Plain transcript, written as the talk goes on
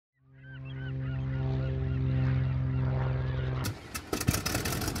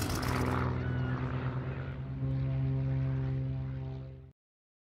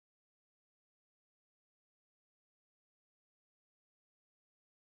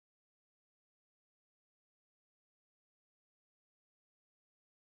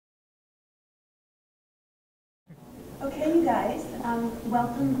Okay, you guys,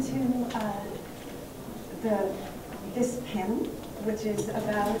 welcome to this panel, which is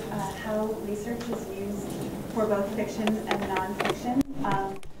about how research is used for both fiction and nonfiction.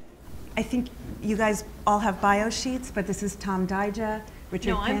 I think you guys all have bio sheets, but this is Tom Dyja,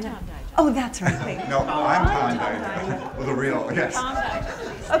 Richard Panek. I'm Tom Dyja. Oh, that's right. Wait. No, I'm Tom Dyja. Well, the real, yes. Tom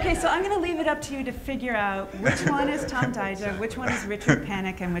Dyja. Okay, so I'm going to leave it up to you to figure out which one is Tom Dyja, which one is Richard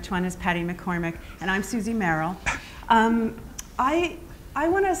Panek, and which one is Patty McCormick. And I'm Susie Merrell. I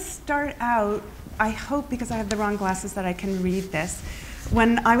want to start out, I hope because I have the wrong glasses that I can read this.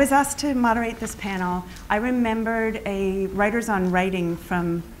 When I was asked to moderate this panel, I remembered a Writers on Writing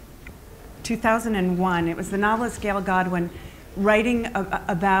from 2001. It was the novelist Gail Godwin writing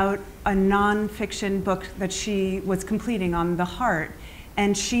about a nonfiction book that she was completing on the heart.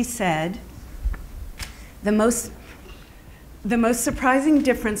 And she said, the most surprising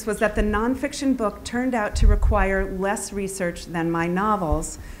difference was that the nonfiction book turned out to require less research than my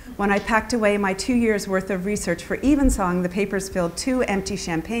novels. When I packed away my 2 years' worth of research for Evensong, the papers filled 2 empty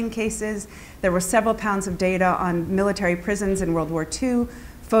champagne cases. There were several pounds of data on military prisons in World War II,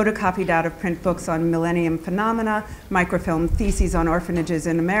 photocopied out-of-print books on millennium phenomena, microfilm theses on orphanages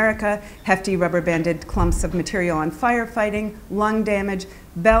in America, hefty rubber-banded clumps of material on firefighting, lung damage,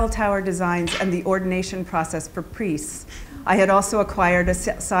 bell tower designs, and the ordination process for priests. I had also acquired a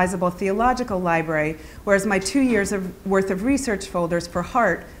sizable theological library, whereas my 2 years' worth of research folders for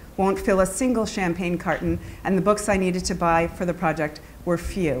Heart won't fill a single champagne carton, and the books I needed to buy for the project were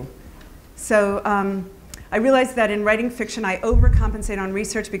few. So I realized that in writing fiction, I overcompensate on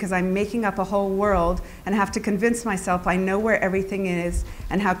research because I'm making up a whole world and have to convince myself I know where everything is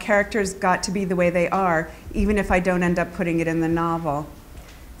and how characters got to be the way they are, even if I don't end up putting it in the novel.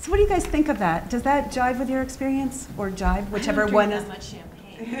 So what do you guys think of that? Does that jive with your experience, or jive, whichever one is? That much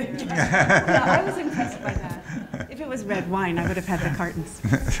champagne. Yeah, I was impressed by that. If it was red wine, I would have had the cartons.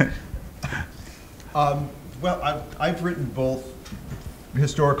 Well, I've written both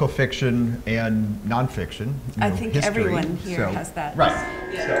historical fiction and nonfiction. I think history, everyone here has that. Right.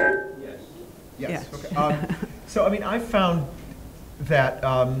 Yeah. So, yes. Yeah. Okay. So, I mean, I found that,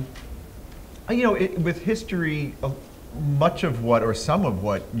 with history, much of what, or some of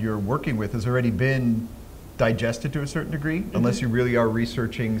what you're working with has already been digested to a certain degree, unless you really are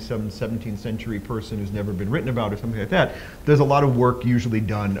researching some 17th century person who's never been written about or something like that. There's a lot of work usually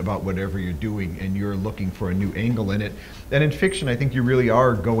done about whatever you're doing, and you're looking for a new angle in it. And in fiction, I think you really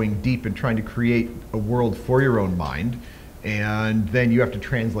are going deep and trying to create a world for your own mind, and then you have to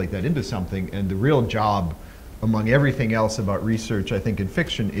translate that into something. And the real job, among everything else about research, I think in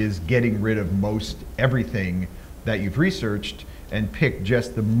fiction, is getting rid of most everything that you've researched and pick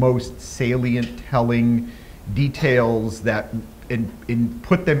just the most salient, telling details that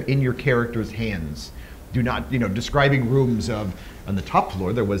put them in your character's hands. Do not, describing rooms of, on the top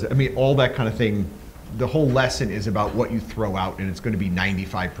floor there was, all that kind of thing. The whole lesson is about what you throw out, and it's going to be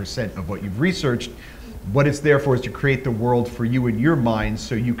 95% of what you've researched. What it's there for is to create the world for you in your mind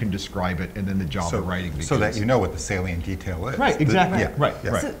so you can describe it, and then the job of writing begins. So that you know what the salient detail is. Right, exactly. Yeah, right.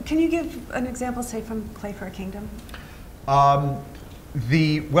 So can you give an example, say, from Clay for a Kingdom?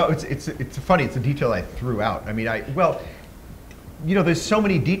 It's funny. It's a detail I threw out. There's so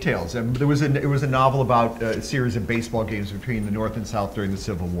many details. It was a novel about a series of baseball games between the North and South during the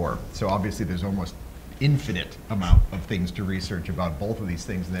Civil War. So obviously there's almost infinite amount of things to research about both of these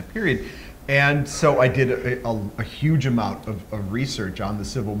things in that period. And so I did a huge amount of research on the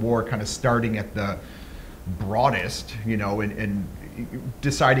Civil War, kind of starting at the broadest, and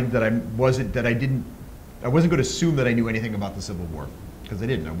deciding that I wasn't going to assume that I knew anything about the Civil War, because I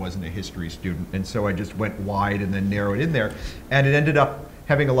didn't. I wasn't a history student. And so I just went wide and then narrowed in there. And it ended up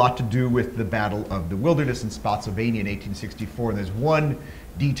having a lot to do with the Battle of the Wilderness in Spotsylvania in 1864. And there's one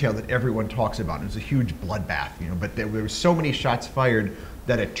detail that everyone talks about. And it was a huge bloodbath, but there were so many shots fired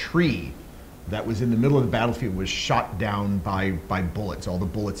that a tree that was in the middle of the battlefield was shot down by bullets. All the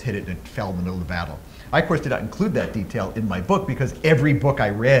bullets hit it and it fell in the middle of the battle. I, of course, did not include that detail in my book because every book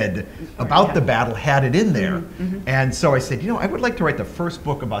I read about the battle had it in there. And so I said, I would like to write the first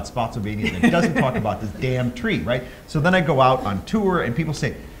book about Spotsylvania that doesn't talk about this damn tree, right? So then I go out on tour and people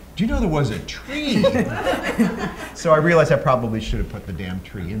say, do you know there was a tree? So I realized I probably should have put the damn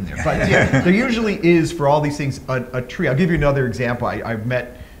tree in there. But yeah, there usually is, for all these things, a tree. I'll give you another example. I've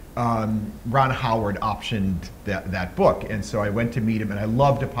met Ron Howard optioned that book, and so I went to meet him, and I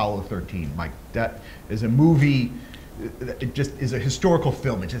loved Apollo 13. That is a movie, it just is a historical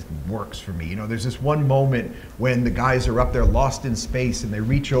film. It just works for me. There's this one moment when the guys are up there lost in space, and they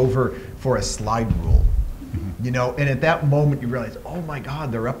reach over for a slide rule. You know, and at that moment you realize, oh my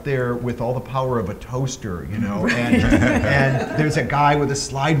God, they're up there with all the power of a toaster, you know, and there's a guy with a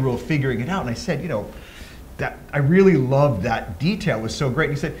slide rule figuring it out. And I said, you know, that I really loved that detail. It was so great.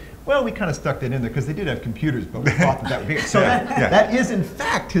 And he said, well, we kind of stuck that in there because they did have computers, but we thought that would be so. That is in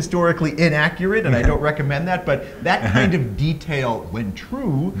fact historically inaccurate, and I don't recommend that. But that kind of detail, when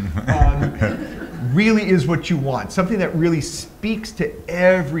true, really is what you want. Something that really speaks to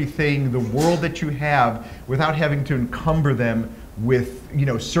everything, the world that you have, without having to encumber them with, you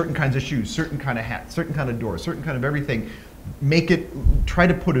know, certain kinds of shoes, certain kind of hats, certain kind of doors, certain kind of everything. Try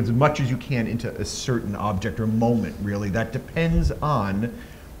to put as much as you can into a certain object or moment, really, that depends on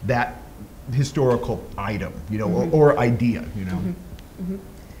that historical item, you know, or idea, you know.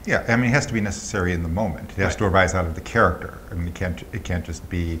 Yeah, I mean, it has to be necessary in the moment. It has to arise out of the character. I mean, it can't just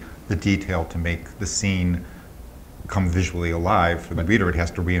be the detail to make the scene come visually alive for the reader. It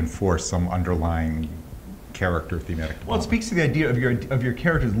has to reinforce some underlying character thematic development. Well, it speaks to the idea of your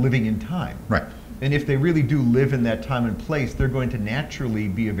characters living in time. Right. And if they really do live in that time and place, they're going to naturally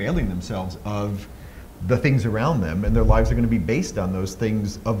be availing themselves of the things around them, and their lives are going to be based on those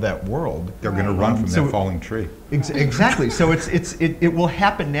things of that world. They're going to run from that falling tree. Exactly. So it will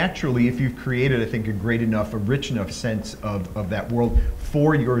happen naturally if you've created, I think, a great enough, a rich enough sense of that world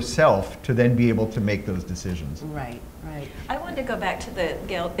for yourself to then be able to make those decisions. Right, right. I wanted to go back to the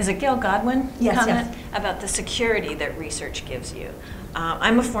Gail Godwin comment about the security that research gives you.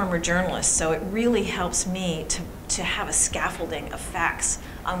 I'm a former journalist, so it really helps me to have a scaffolding of facts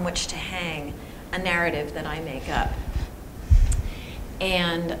on which to hang a narrative that I make up.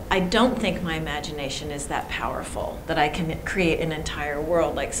 And I don't think my imagination is that powerful, that I can create an entire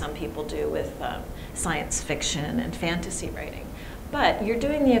world like some people do with science fiction and fantasy writing. But you're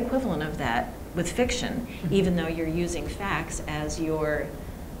doing the equivalent of that with fiction, even though you're using facts as your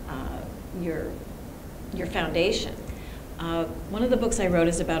foundation. One of the books I wrote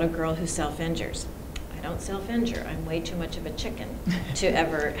is about a girl who self-injures. I don't self-injure. I'm way too much of a chicken to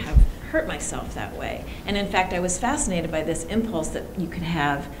ever have hurt myself that way. And in fact, I was fascinated by this impulse that you could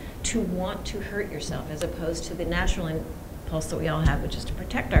have to want to hurt yourself as opposed to the natural impulse that we all have, which is to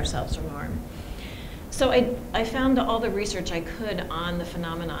protect ourselves from harm. So I found all the research I could on the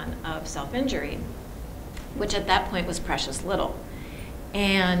phenomenon of self-injury, which at that point was precious little.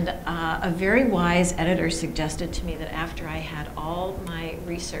 And a very wise editor suggested to me that after I had all my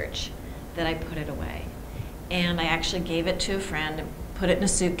research, that I put it away. And I actually gave it to a friend, and put it in a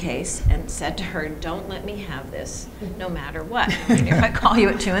suitcase, and said to her, don't let me have this, no matter what. I mean, if I call you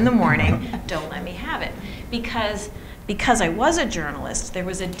at 2 in the morning, don't let me have it. Because I was a journalist, there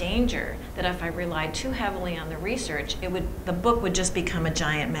was a danger that if I relied too heavily on the research, the book would just become a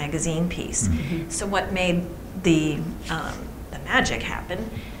giant magazine piece. So what made the magic happen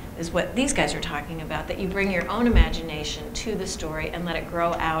is what these guys are talking about, that you bring your own imagination to the story and let it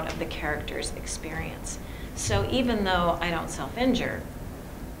grow out of the character's experience. So even though I don't self-injure,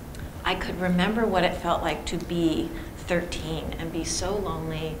 I could remember what it felt like to be 13 and be so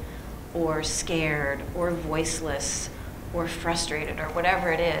lonely or scared or voiceless or frustrated or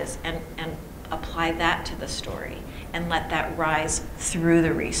whatever it is, and apply that to the story and let that rise through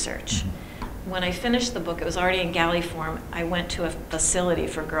the research. When I finished the book, it was already in galley form. I went to a facility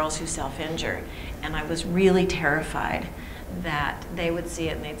for girls who self-injure, and I was really terrified that they would see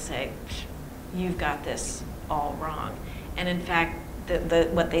it and they'd say, you've got this all wrong. And in fact,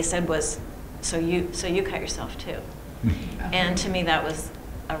 what they said was, so you cut yourself too. And to me, that was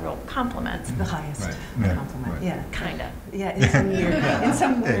a real compliment. It's the highest compliment. Right. Yeah. Kinda. Yeah, in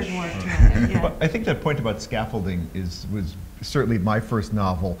some weird manner. Yeah. But I think that point about scaffolding was certainly my first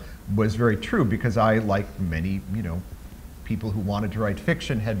novel was very true, because I, like many, you know, people who wanted to write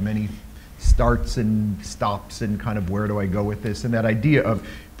fiction, had many starts and stops and kind of where do I go with this, and that idea of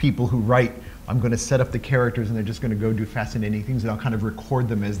people who write, I'm going to set up the characters and they're just going to go do fascinating things and I'll kind of record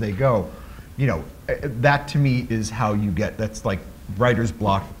them as they go. You know, that to me is how you get, that's like writer's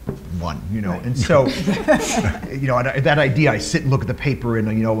block 1, you know. Right. And so, you know, that idea, I sit and look at the paper and,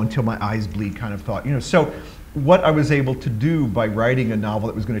 you know, until my eyes bleed kind of thought, you know. So what I was able to do by writing a novel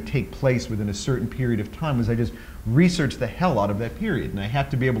that was going to take place within a certain period of time was I just researched the hell out of that period. And I had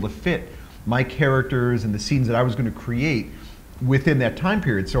to be able to fit my characters and the scenes that I was going to create within that time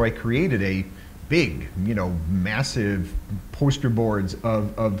period. So I created a big, you know, massive poster boards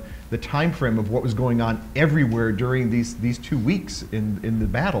of the time frame of what was going on everywhere during these 2 weeks in the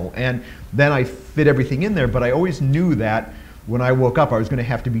battle. And then I fit everything in there, but I always knew that when I woke up, I was going to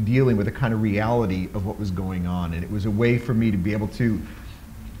have to be dealing with a kind of reality of what was going on. And it was a way for me to be able to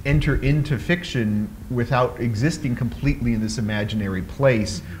enter into fiction without existing completely in this imaginary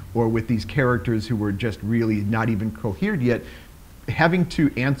place, or with these characters who were just really not even cohered yet. Having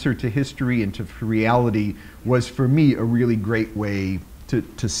to answer to history and to reality was, for me, a really great way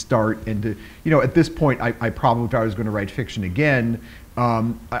to start. And to, at this point, I probably, if I was going to write fiction again,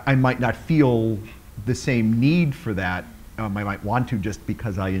 I might not feel the same need for that. I might want to just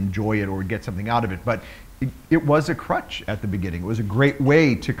because I enjoy it or get something out of it. But it was a crutch at the beginning. It was a great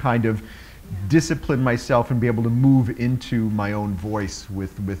way to kind of discipline myself and be able to move into my own voice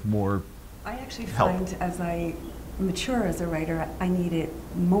with more I actually help. find as I mature as a writer, I need it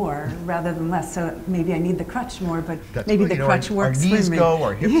more rather than less. So maybe I need the crutch more, but maybe the crutch works for me. Our knees go,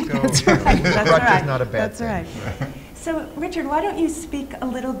 our hips go. That's right. The crutch is not a bad That's thing. right. So, Richard, why don't you speak a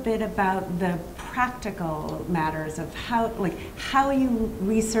little bit about the practical matters of how you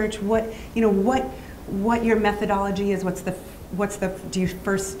research, what your methodology is, do you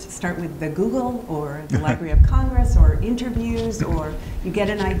first start with the Google or the Library of Congress or interviews, or you get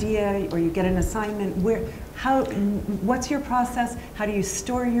an idea or you get an assignment? What's your process? How do you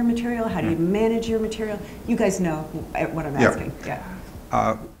store your material? How do you manage your material? You guys know what I'm asking.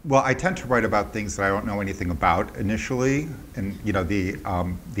 Yeah. Well, I tend to write about things that I don't know anything about initially, and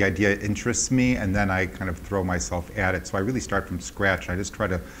the idea interests me, and then I kind of throw myself at it. So I really start from scratch. I just try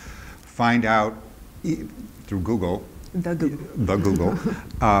to find out through Google. The Google.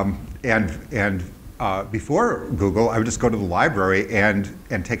 And before Google, I would just go to the library and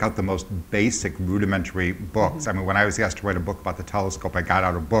take out the most basic, rudimentary books. I mean, when I was asked to write a book about the telescope, I got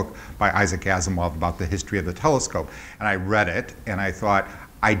out a book by Isaac Asimov about the history of the telescope. And I read it, and I thought,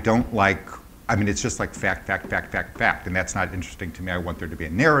 it's just like fact, and that's not interesting to me. I want there to be a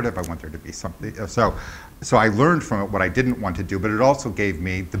narrative. I want there to be something. So I learned from it what I didn't want to do, but it also gave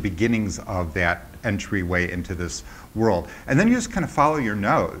me the beginnings of that entryway into this world. And then you just kind of follow your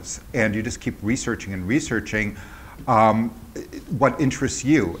nose, and you just keep researching and researching what interests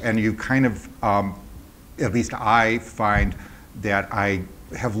you. And you kind of, at least I find that I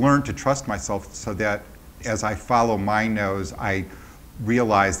have learned to trust myself, so that as I follow my nose, I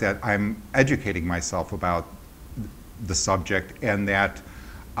realize that I'm educating myself about the subject, and that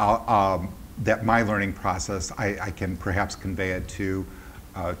that my learning process, I can perhaps convey it to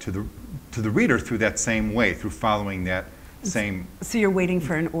the reader through that same way, through following that same. So you're waiting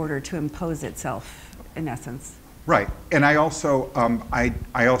for an order to impose itself, in essence. Right, and I also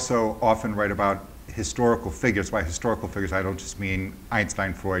often write about historical figures. By historical figures, I don't just mean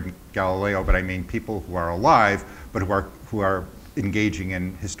Einstein, Freud, and Galileo, but I mean people who are alive, but who are engaging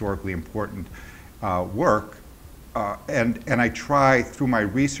in historically important work, and I try through my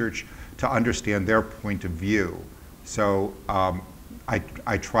research to understand their point of view. So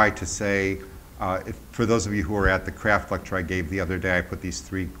I try to say, for those of you who were at the craft lecture I gave the other day, I put these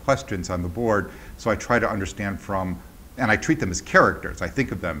 3 questions on the board. So I try to understand and I treat them as characters. I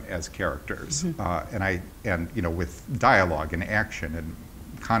think of them as characters, and with dialogue and action and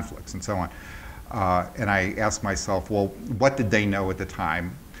conflicts and so on. And I ask myself, well, what did they know at the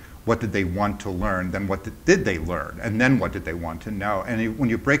time? What did they want to learn? Then what did they learn? And then what did they want to know? And when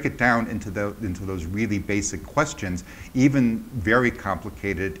you break it down into those really basic questions, even very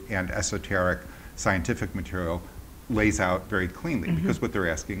complicated and esoteric scientific material lays out very cleanly, because what they're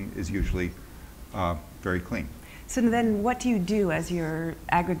asking is usually very clean. So then what do you do as you're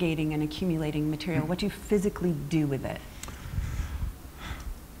aggregating and accumulating material? What do you physically do with it?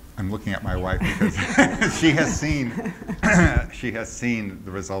 I'm looking at my wife because she has seen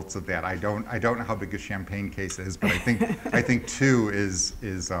the results of that. I don't know how big a champagne case is, but I think 2 is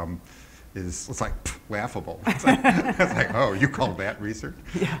it's like laughable. It's like, oh, you call that research?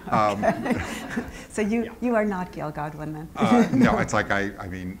 Yeah. So you are not Gail Godwin then? No, it's like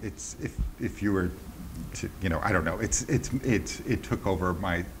it's if you were to, I don't know. It took over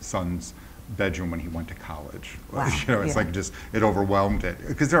my son's bedroom when he went to college. Wow. It's like it overwhelmed it,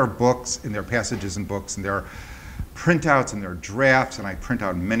 because there are books and there are passages in books and there are printouts and there are drafts, and I print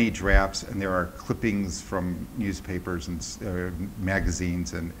out many drafts, and there are clippings from newspapers and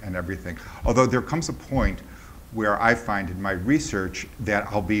magazines and everything. Although there comes a point where I find in my research that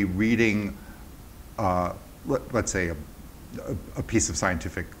I'll be reading, let's say, a piece of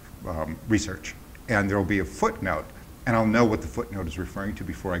scientific research, and there will be a footnote, and I'll know what the footnote is referring to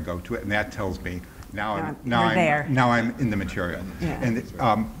before I go to it, and that tells me now I'm in the material. Yeah. And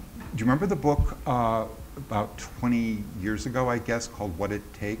do you remember the book about 20 years ago, I guess, called "What It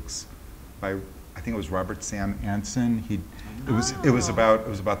Takes" by, I think it was Robert Sam Anson. It was about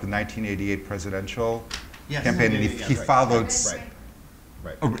the 1988 presidential campaign, and he followed.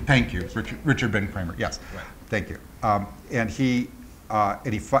 Right. Oh, thank you, Richard Ben Kramer. Yes, right. Thank you. And he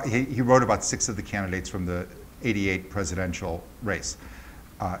and he wrote about 6 of the candidates from the '88 presidential race.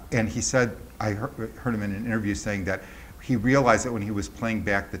 And he said, I heard him in an interview saying that he realized that when he was playing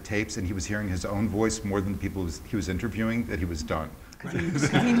back the tapes and he was hearing his own voice more than the people he was interviewing, that he was done.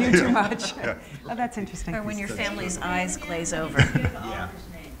 He knew too much. Yeah. Oh, that's interesting. Or when your family's eyes glaze over.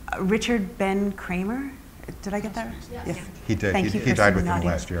 Richard Ben Kramer? Did I get that right? Yes. He did. Thank you He for died saying within nodding.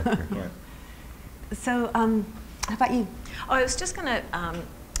 last year. So, how about you? Oh, I was just going to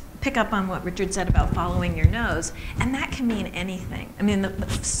pick up on what Richard said about following your nose, and that can mean anything. I mean,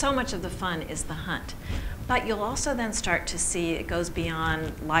 so much of the fun is the hunt. But you'll also then start to see it goes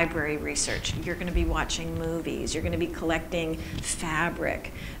beyond library research. You're going to be watching movies. You're going to be collecting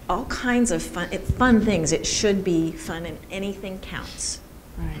fabric, all kinds of fun things. It should be fun, and anything counts.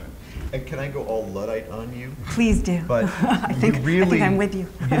 Right. And can I go all Luddite on you? Please do. But I think I'm with you.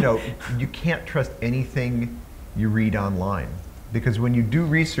 You can't trust anything you read online. Because when you do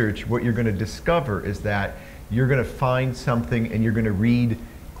research, what you're going to discover is that you're going to find something and you're going to read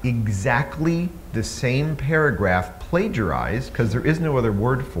exactly the same paragraph plagiarized, because there is no other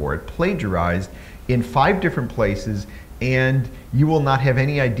word for it, plagiarized in 5 different places, and you will not have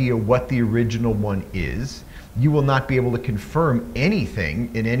any idea what the original one is. You will not be able to confirm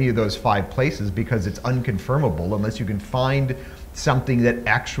anything in any of those 5 places because it's unconfirmable unless you can find something that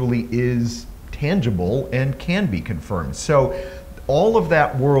actually is tangible and can be confirmed. So all of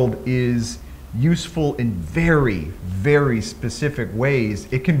that world is useful in very, very specific ways.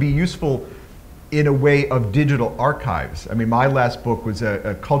 It can be useful in a way of digital archives. I mean, my last book was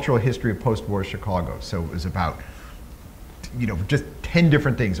a cultural history of post-war Chicago. So it was about, just 10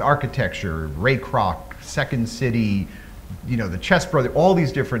 different things: architecture, Ray Kroc, Second City, the Chess Brothers, all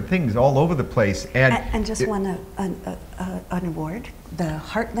these different things all over the place. And just won an award, the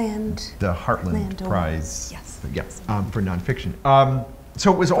Heartland. The Heartland Prize. Yes. Yeah, for nonfiction.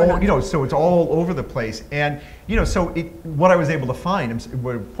 So it was all, so it's all over the place. And, what I was able to find,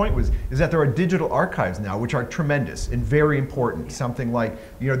 what the point was, is that there are digital archives now, which are tremendous and very important. Yeah. Something like,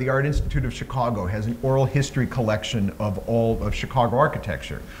 the Art Institute of Chicago has an oral history collection of all of Chicago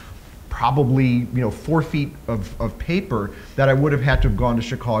architecture. Probably, 4 feet of paper that I would have had to have gone to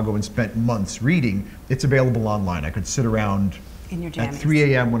Chicago and spent months reading. It's available online. I could sit around in your at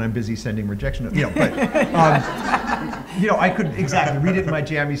 3 a.m. when I'm busy sending rejection. I could exactly read it in my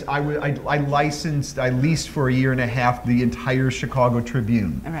jammies. I leased for a year and a half the entire Chicago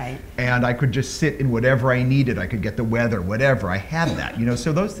Tribune. Right. And I could just sit in whatever I needed. I could get the weather, whatever. I had that.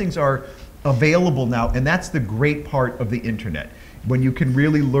 So those things are available now, and that's the great part of the internet. When you can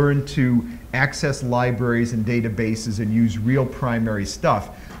really learn to access libraries and databases and use real primary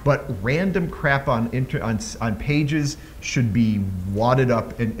stuff. But random crap on pages should be wadded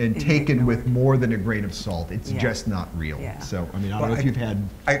up and taken with more than a grain of salt. It's just not real. Yeah. So, I don't know if you've had...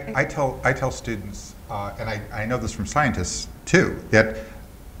 I tell students, and I know this from scientists too, that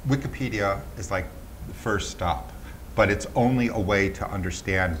Wikipedia is like the first stop. But it's only a way to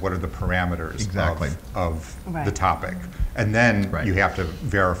understand what are the parameters of the topic. And then you have to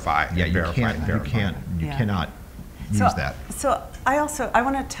verify. Yeah, you cannot use that. So I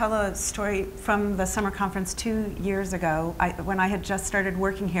want to tell a story from the summer conference 2 years ago when I had just started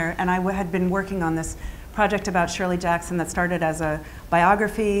working here, and I had been working on this project about Shirley Jackson that started as a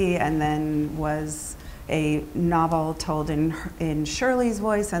biography and then was a novel told in Shirley's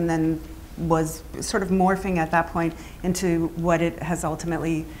voice, and then was sort of morphing at that point into what it has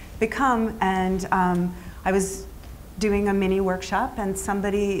ultimately become. And I was doing a mini workshop, and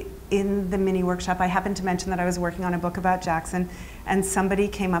somebody in the mini workshop, I happened to mention that I was working on a book about Jackson, and somebody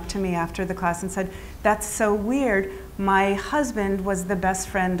came up to me after the class and said, "That's so weird. My husband was the best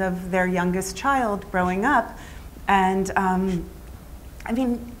friend of their youngest child growing up." And I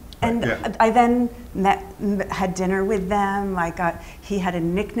then had dinner with them. He had a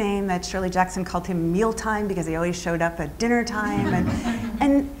nickname that Shirley Jackson called him Mealtime because he always showed up at dinner time,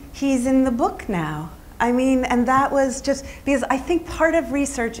 and he's in the book now. And that was just because I think part of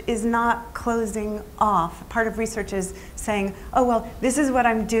research is not closing off. Part of research is saying, "Oh well, this is what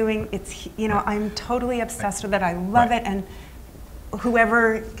I'm doing. It's I'm totally obsessed with it. I love it, and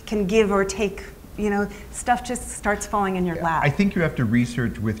whoever can give or take." Stuff just starts falling in your lap. I think you have to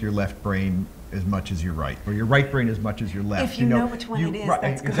research with your left brain as much as your right, or your right brain as much as your left. If you know which one it is,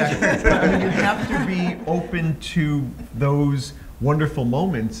 that's good. Exactly. You have to be open to those wonderful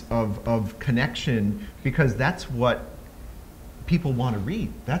moments of connection, because that's what people want to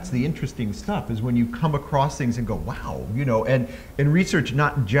read. That's the interesting stuff, is when you come across things and go, wow, and research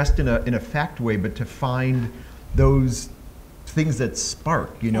not just in a fact way, but to find those things that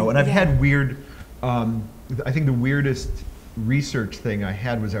spark, and I've had weird, I think the weirdest research thing I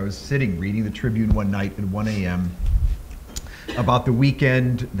had was I was sitting reading the Tribune one night at 1 a.m. about the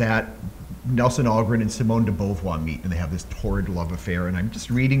weekend that Nelson Algren and Simone de Beauvoir meet, and they have this torrid love affair. And I'm just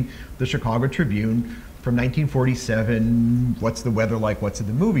reading the Chicago Tribune from 1947, what's the weather like, what's in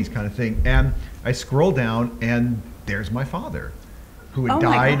the movies kind of thing. And I scroll down, and there's my father, who had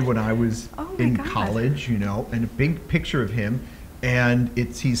died when I was in college, you know, and a big picture of him. And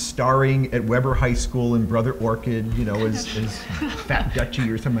he's starring at Weber High School in Brother Orchid, you know, as Fat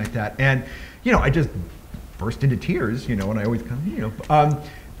Dutchie or something like that. And, you know, I just burst into tears, you know, and I always come, you know.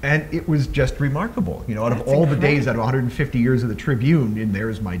 And it was just remarkable, you know, out of all the days, out of 150 years of the Tribune, and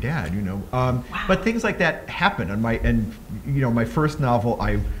there's my dad, you know. Wow. But things like that happen on my first novel,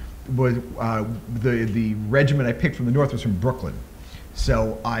 I was, the regiment I picked from the North was from Brooklyn.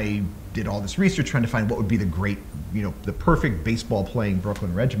 So I did all this research trying to find what would be the great, you know, the perfect baseball playing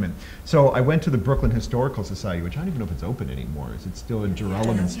Brooklyn regiment. So I went to the Brooklyn Historical Society, which I don't even know if it's open anymore. Is it still in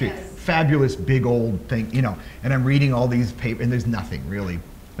Jerome Street? Yes. Fabulous big old thing, you know, and I'm reading all these papers, and there's nothing really.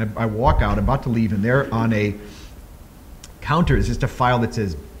 I walk out, about to leave, and there on a counter is just a file that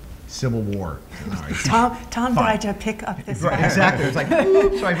says Civil War. Right. Tom Dyja, pick up this right, file. exactly. It's like,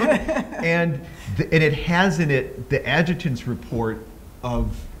 oops, so I look, and it has in it the adjutant's report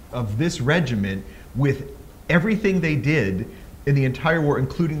of this regiment with everything they did in the entire war,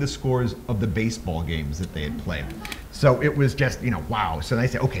 including the scores of the baseball games that they had played. So it was just, you know, wow. So then I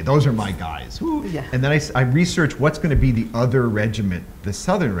said, okay, those are my guys. Yeah. And then I researched what's going to be the other regiment, the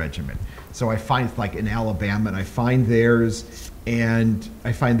Southern Regiment. So I find, like in Alabama, and I find theirs, and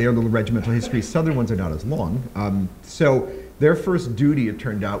I find their little regimental history. Southern ones are not as long. So their first duty, it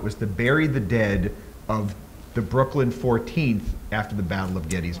turned out, was to bury the dead of the Brooklyn 14th after the Battle of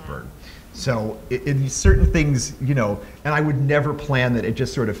Gettysburg. So in certain things, you know, and I would never plan that, it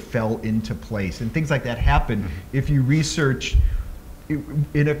just sort of fell into place. And things like that happen if you research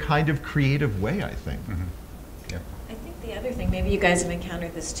in a kind of creative way, I think. Mm-hmm. Yeah. I think the other thing, maybe you guys have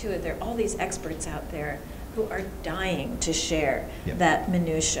encountered this too, there are all these experts out there who are dying to share that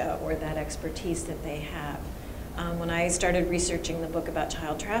minutia or that expertise that they have. When I started researching the book about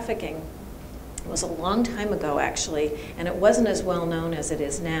child trafficking, it was a long time ago actually, and it wasn't as well known as it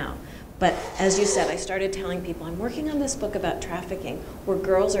is now. But as you said, I started telling people, I'm working on this book about trafficking where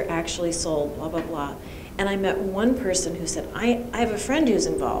girls are actually sold, blah, blah, blah. And I met one person who said, I have a friend who's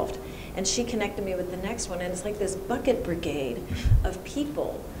involved. And she connected me with the next one. And it's like this bucket brigade of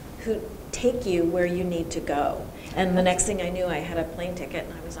people who take you where you need to go. And the next thing I knew, I had a plane ticket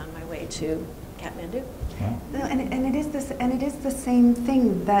and I was on my way to Kathmandu. No, and it is the same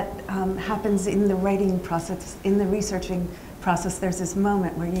thing that happens in the writing process, in the researching process. There's this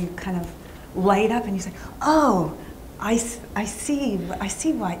moment where you kind of light up and you say, "Oh, I see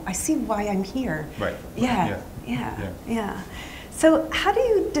why I'm here." Right. Yeah. So, how do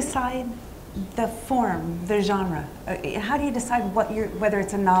you decide the form, the genre? How do you decide whether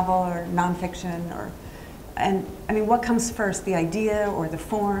it's a novel or nonfiction, or, and I mean, what comes first, the idea or the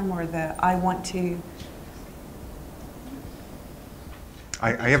form or the I want to?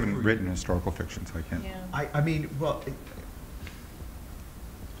 I haven't written historical fiction, so I can't. Yeah. I mean, well,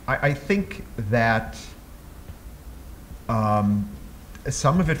 I think that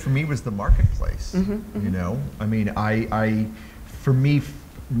some of it for me was the marketplace. You know, I mean, for me,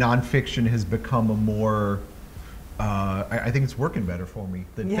 nonfiction has become a more. I think it's working better for me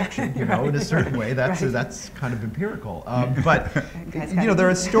than fiction. You know, in a certain way, that's kind of empirical. But you know,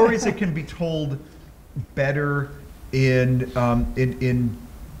 there are stories that can be told better in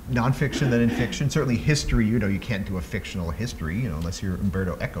nonfiction than in fiction. Certainly history, you know, you can't do a fictional history, you know, unless you're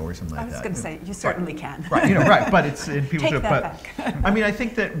Umberto Eco or something like that. I was going to say, you certainly can. Right, you know, right, but it's in people Take that back. I mean, I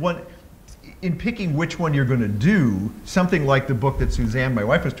think that in picking which one you're going to do, something like the book that Suzanne, my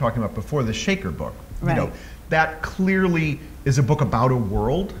wife, was talking about before, the Shaker book, you know, that clearly is a book about a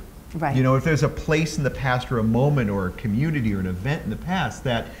world. Right. You know, if there's a place in the past or a moment or a community or an event in the past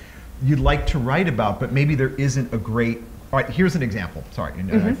that you'd like to write about, but maybe there isn't a great. All right, here's an example. Sorry,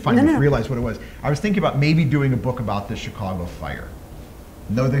 I finally realized what it was. I was thinking about maybe doing a book about the Chicago fire.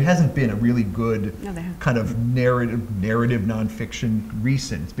 No, there hasn't been a really good kind of narrative nonfiction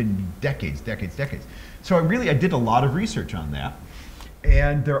recent. It's been decades. So I did a lot of research on that,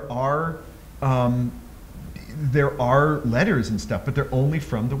 and there are letters and stuff, but they're only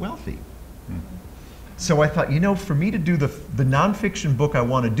from the wealthy. So I thought, you know, for me to do the nonfiction book I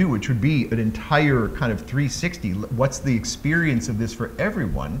want to do, which would be an entire kind of 360, what's the experience of this for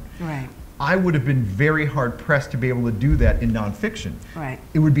everyone? Right. I would have been very hard pressed to be able to do that in nonfiction. Right.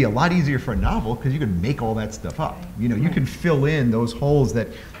 It would be a lot easier for a novel because you can make all that stuff up. You know, you can fill in those holes that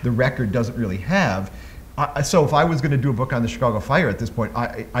the record doesn't really have. So if I was going to do a book on the Chicago fire at this point,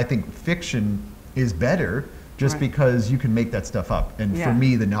 I think fiction is better just because you can make that stuff up. And for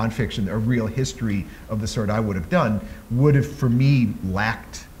me, the nonfiction, a real history of the sort I would have done, would have, for me,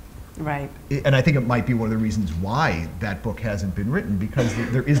 lacked. Right. And I think it might be one of the reasons why that book hasn't been written, because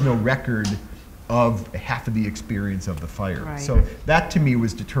there is no record of half of the experience of the fire. Right. So that, to me,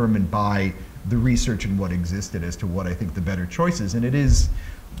 was determined by the research and what existed as to what I think the better choice is. And it is,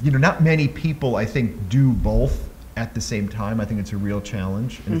 not many people, I think, do both at the same time. I think it's a real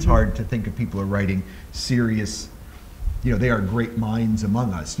challenge, and it's hard to think of people who are writing serious, they are great minds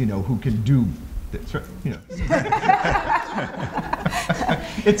among us, who can do this,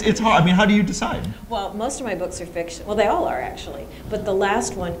 it's hard. I mean, how do you decide? Well, most of my books are fiction. Well, they all are, actually. But the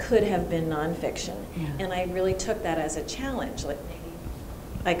last one could have been nonfiction. Yeah. And I really took that as a challenge. Like, maybe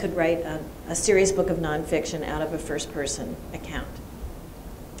I could write a serious book of nonfiction out of a first-person account.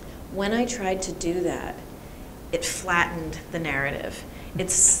 When I tried to do that, it flattened the narrative. It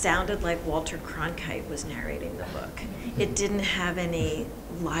sounded like Walter Cronkite was narrating the book. It didn't have any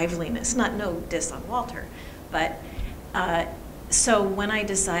liveliness. No diss on Walter, but so when I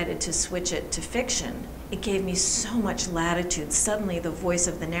decided to switch it to fiction, it gave me so much latitude. Suddenly the voice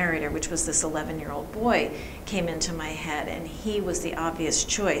of the narrator, which was this 11-year-old boy, came into my head, and he was the obvious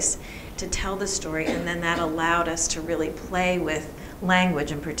choice to tell the story, and then that allowed us to really play with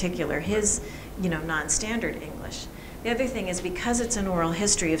language, in particular his non-standard English. The other thing is, because it's an oral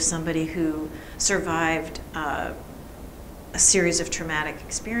history of somebody who survived a series of traumatic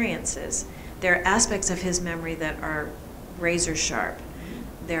experiences, there are aspects of his memory that are razor sharp.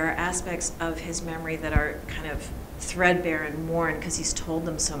 There are aspects of his memory that are kind of threadbare and worn because he's told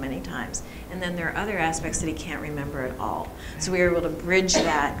them so many times. And then there are other aspects that he can't remember at all. So we were able to bridge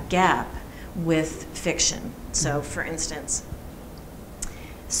that gap with fiction. So for instance,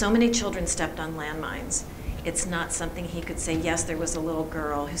 so many children stepped on landmines. It's not something he could say, yes, there was a little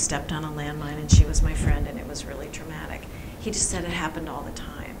girl who stepped on a landmine and she was my friend and it was really traumatic. He just said it happened all the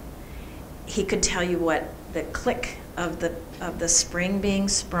time. He could tell you what the click of the spring being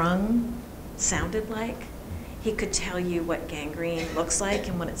sprung sounded like. He could tell you what gangrene looks like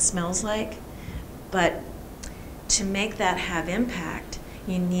and what it smells like. But to make that have impact,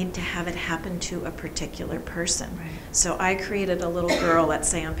 you need to have it happen to a particular person. Right. So I created a little girl, let's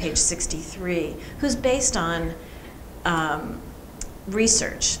say on page 63, who's based on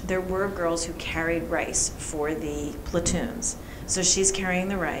research. There were girls who carried rice for the platoons. So she's carrying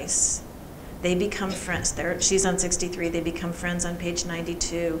the rice. They become friends. She's on 63. They become friends on page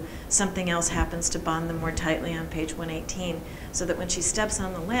 92. Something else happens to bond them more tightly on page 118, so that when she steps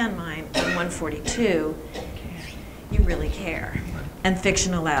on the landmine on 142, you really care. And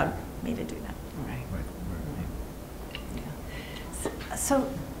fiction allowed me to do that. Right. Yeah. So,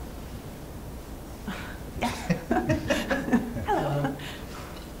 yeah. Hello.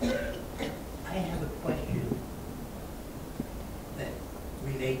 I have a question that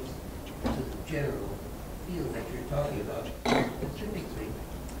relates to the general field that you're talking about, specifically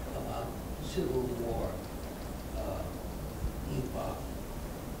about Civil War epoch.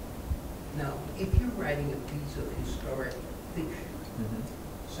 Now, if you're writing a piece of historic fiction,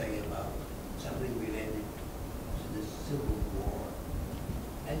 say about something related to the Civil War,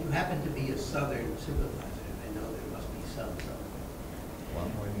 and you happen to be a Southern sympathizer, I know there must be some somewhere. Well,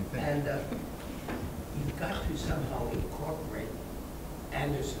 more than you think. And you've got to somehow incorporate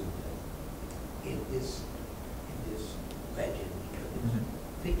Anderson in this legend, because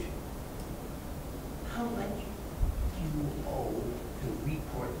it's fiction. How much do you owe to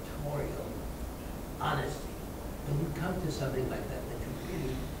reportorial honesty when you come to something like that you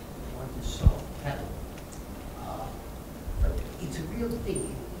really want to solve capital? But it's a real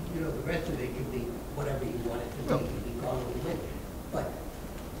thing. The rest of it can be whatever you want it to be. It can be gone with the wind. But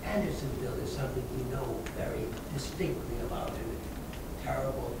Andersonville is something we know very distinctly about. A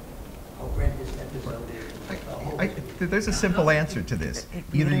terrible, horrendous episode. There's a simple answer to this.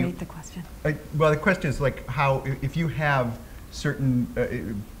 Reiterate the question. Well, the question is like how, if you have certain,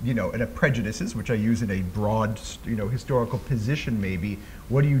 and prejudices, which I use in a broad, historical position maybe,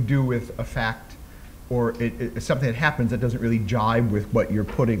 what do you do with a fact or something that happens that doesn't really jibe with what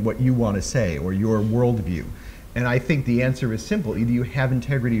you want to say or your worldview? And I think the answer is simple. Either you have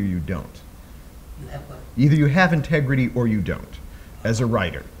integrity or you don't. You have what? Either you have integrity or you don't, as a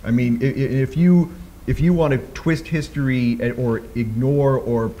writer. I mean, if you want to twist history or ignore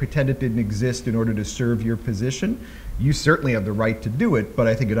or pretend it didn't exist in order to serve your position, you certainly have the right to do it, but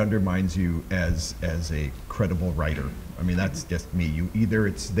I think it undermines you as a credible writer. I mean, that's just me. Either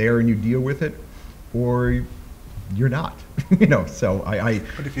it's there and you deal with it, or you're not. You know, so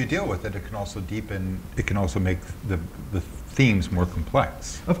But if you deal with it, it can also deepen, it can also make the themes more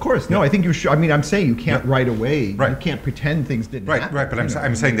complex. Of course, no, I think you should, I mean, I'm saying you can't write away, Right. you can't pretend things didn't happen. Right, but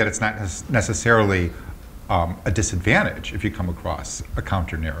I'm saying that it's not necessarily a disadvantage if you come across a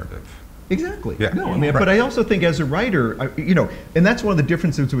counter-narrative. Exactly. Yeah. No, I mean, Right. but I also think as a writer, you know, and that's one of the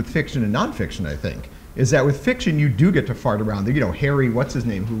differences with fiction and nonfiction, I think, is that with fiction you do get to fart around. You know, Harry, what's his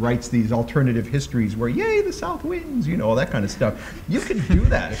name, who writes these alternative histories where, yay, the South wins, you know, all that kind of stuff. You can do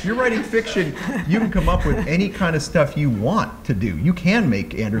that. If you're writing fiction, you can come up with any kind of stuff you want to do. You can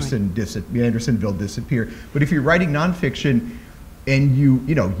make Andersonville disappear. But if you're writing nonfiction and you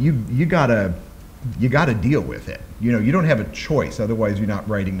gotta deal with it. You know, you don't have a choice, otherwise you're not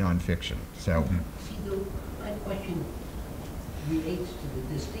writing nonfiction. So. See, my question relates to the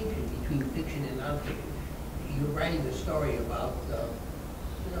distinction between fiction and nonfiction. You're writing a story about,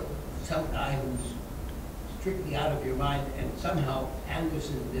 some guy who's strictly out of your mind, and somehow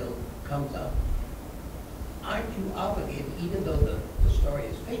Andersonville comes up. Aren't you obligated, even though the story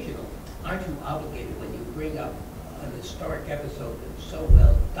is fictional, aren't you obligated when you bring up an historic episode that's so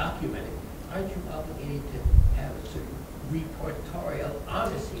well documented, aren't you obligated to have a certain reportorial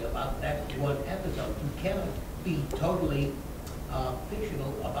honesty about that one episode? You cannot be totally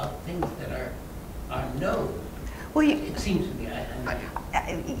fictional about things that are known. Well, It seems to me.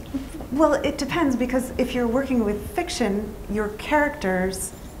 well, it depends, because if you're working with fiction, your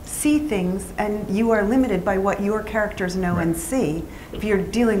characters see things and you are limited by what your characters know and see. If you're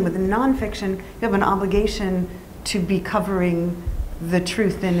dealing with nonfiction, you have an obligation to be covering the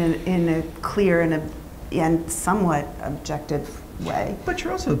truth in a clear and somewhat objective way. But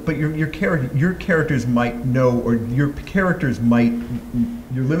you're also, your characters might know, or you're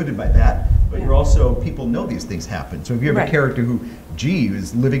limited by that. But you're also, people know these things happen. So if you have a character who,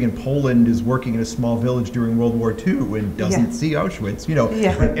 is living in Poland, is working in a small village during World War II and doesn't see Auschwitz,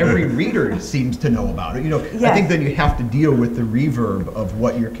 but every reader seems to know about it. I think then you have to deal with the reverb of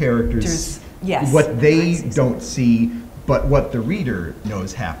what your characters, what they don't see, but what the reader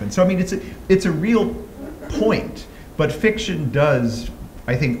knows happens. So I mean, it's a real point, but fiction does,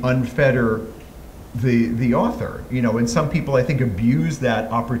 I think, unfetter the author, and some people, I think, abuse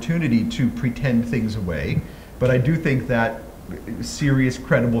that opportunity to pretend things away. But I do think that serious,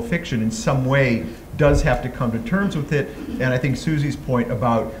 credible fiction in some way does have to come to terms with it. And I think Susie's point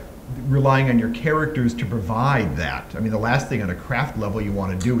about relying on your characters to provide that. I mean, the last thing on a craft level you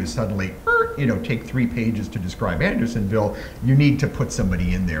want to do is suddenly, take 3 pages to describe Andersonville. You need to put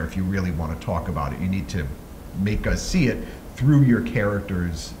somebody in there if you really want to talk about it. You need to make us see it through your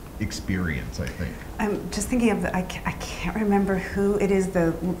characters' experience, I think. I'm just thinking of I can't remember who it is,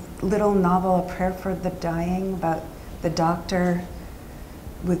 the little novel, A Prayer for the Dying, about the doctor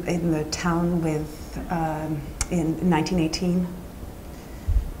in the town in 1918.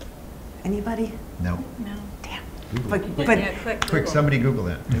 Anybody? No. No. Damn. Google. But Yeah, Quick, somebody Google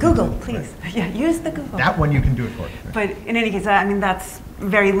that. Google, please. Yeah, use the Google. That one you can do it for. But in any case, I mean, that's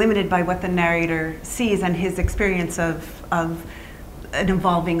very limited by what the narrator sees and his experience of an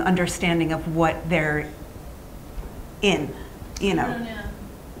evolving understanding of what they're in,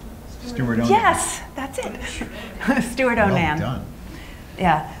 Stuart Onan. Yes, that's it. Stuart Onan. Well done.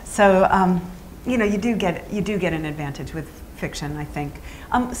 Yeah. So you do get an advantage with fiction, I think.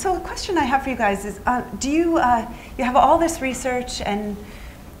 So a question I have for you guys is: do you have all this research and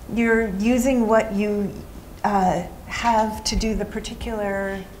you're using what you have to do the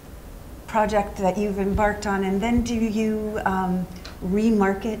particular project that you've embarked on, and then do you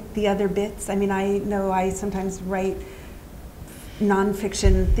remarket the other bits? I mean, I know I sometimes write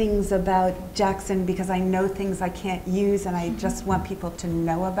nonfiction things about Jackson because I know things I can't use and I just want people to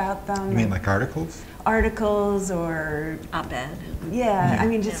know about them. You mean like articles? Articles or op-ed. Yeah, I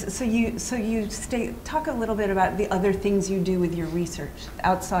mean, just so you talk a little bit about the other things you do with your research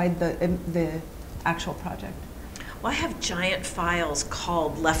outside the actual project. Well, I have giant files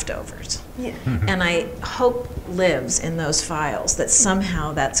called leftovers. Yeah. And I hope lives in those files that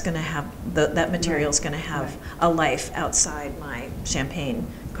somehow that's going to have, that material is going to have a life outside my champagne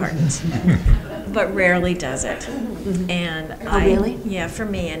cartons. But rarely does it. And really? Yeah, for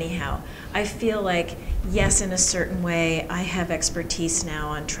me anyhow. I feel like, yes, in a certain way, I have expertise now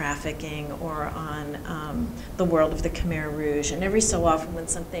on trafficking or on the world of the Khmer Rouge. And every so often when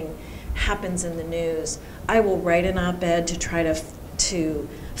something happens in the news, I will write an op-ed to try to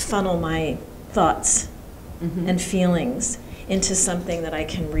funnel my thoughts and feelings into something that I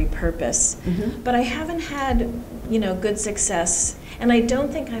can repurpose. But I haven't had, good success, and I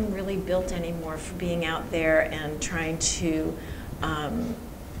don't think I'm really built anymore for being out there and trying to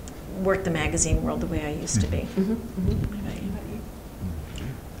work the magazine world the way I used to be. What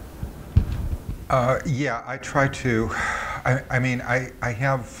about you? Yeah, I try to. I mean, I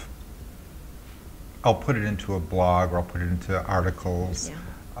have. I'll put it into a blog, or I'll put it into articles.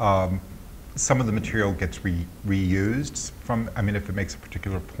 Yeah. Some of the material gets reused from. I mean, if it makes a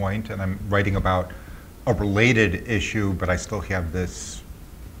particular point, and I'm writing about a related issue, but I still have this,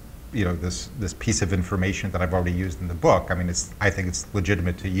 you know, this piece of information that I've already used in the book. I mean, I think it's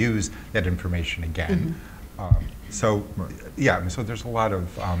legitimate to use that information again. So, yeah. I mean, so there's a lot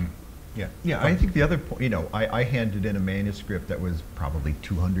of. Yeah. Yeah, I think the other point, you know, I handed in a manuscript that was probably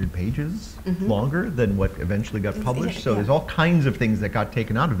 200 pages longer than what eventually got published. So there's all kinds of things that got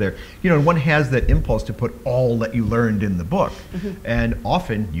taken out of there. You know, and one has that impulse to put all that you learned in the book. And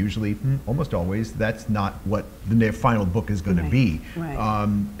often, usually, almost always, that's not what the final book is going to be. Right.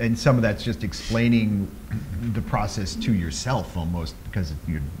 And some of that's just explaining the process to yourself almost, because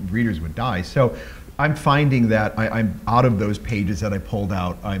your readers would die. So I'm finding that I'm out of those pages that I pulled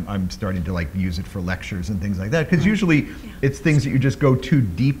out. I'm starting to like use it for lectures and things like that, because usually it's things that you just go too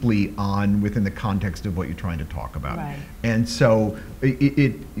deeply on within the context of what you're trying to talk about. Right. And so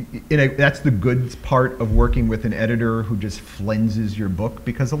that's the good part of working with an editor who just flenses your book,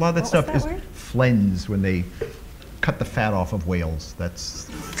 because a lot of that stuff is flens, when they cut the fat off of whales. That's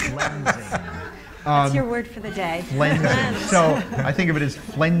flensing. That's your word for the day. Flensing. So I think of it as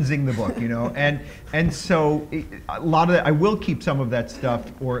flensing the book, you know, and so a lot of that, I will keep some of that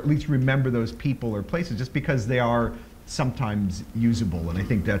stuff, or at least remember those people or places, just because they are sometimes usable. And I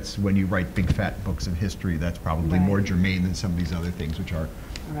think that's when you write big fat books of history, that's probably more germane than some of these other things, which are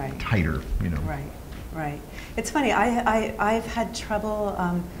tighter, you know. Right. It's funny. I've had trouble.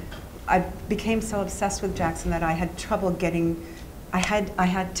 I became so obsessed with Jackson that I had trouble getting. I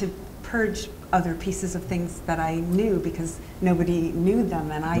had to purge other pieces of things that I knew, because nobody knew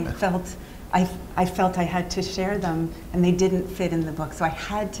them, and I felt I had to share them, and they didn't fit in the book, so I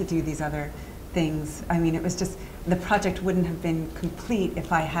had to do these other things. I mean, it was just, the project wouldn't have been complete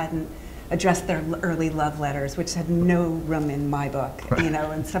if I hadn't addressed their early love letters, which had no room in my book, you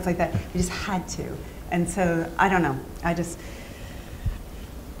know, and stuff like that. We just had to, and so I don't know. I just.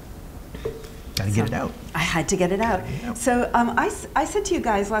 Gotta get it out. I had to get it out. So I said to you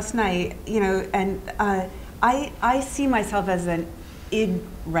guys last night, you know, and I see myself as an id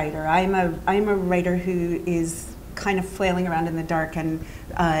writer. I'm a writer who is kind of flailing around in the dark and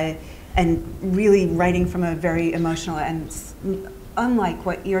really writing from a very emotional, and unlike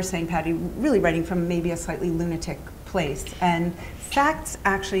what you're saying, Patty, really writing from maybe a slightly lunatic place. And facts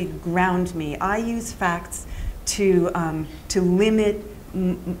actually ground me. I use facts to limit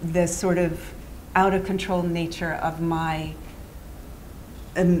the sort of out of control nature of my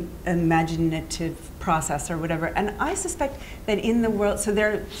imaginative process or whatever. And I suspect that in the world, so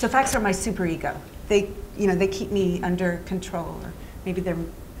facts are my superego. They keep me under control, or maybe they're,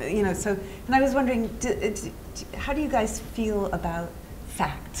 you know, so, and I was wondering, how do you guys feel about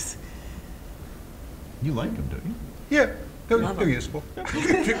facts? You like them, don't you? Yeah, they're useful.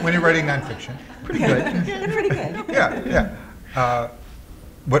 When you're writing nonfiction. Pretty good. They're pretty good. Yeah.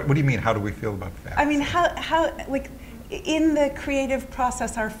 What do you mean? How do we feel about facts? I mean, how like in the creative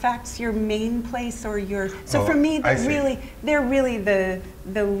process, are facts your main place, or your? So for me, they're really the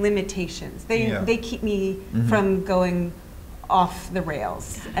limitations. They keep me from going off the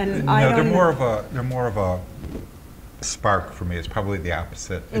rails, and they're more of a spark for me. It's probably the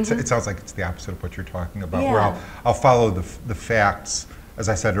opposite. It sounds like it's the opposite of what you're talking about. Yeah. Where I'll follow the facts, as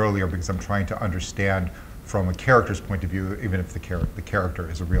I said earlier, because I'm trying to understand from a character's point of view, even if the character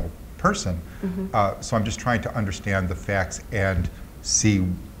is a real person. So I'm just trying to understand the facts and see,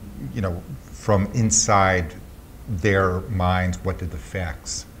 you know, from inside their minds, what did the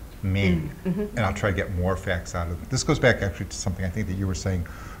facts mean? And I'll try to get more facts out of them. This goes back actually to something I think that you were saying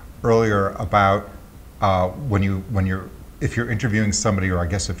earlier about if you're interviewing somebody, or I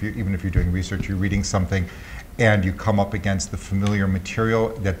guess even if you're doing research, you're reading something, and you come up against the familiar material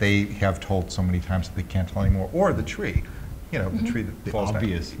that they have told so many times that they can't tell anymore, or the tree, you know, the tree that falls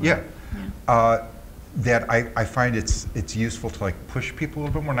obvious. down. That I find it's useful to like push people a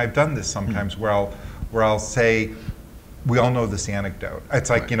little bit more, and I've done this sometimes where I'll say, we all know this anecdote. It's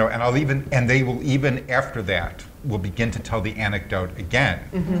like, you know, and they will even after that will begin to tell the anecdote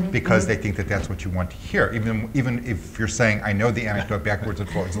again, because they think that that's what you want to hear. Even if you're saying, I know the anecdote backwards and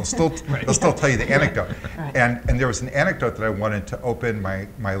forwards, they'll still tell you the anecdote. And there was an anecdote that I wanted to open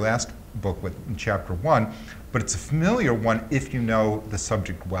my last book with in chapter 1, but it's a familiar one if you know the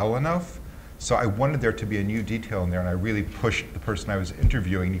subject well enough. So I wanted there to be a new detail in there, and I really pushed the person I was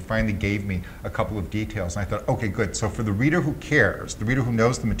interviewing, and he finally gave me a couple of details. And I thought, okay, good. So for the reader who cares, the reader who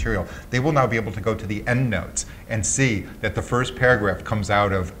knows the material, they will now be able to go to the endnotes and see that the first paragraph comes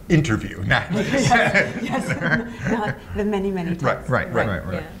out of interview, not Yes, not the many, many times. Right.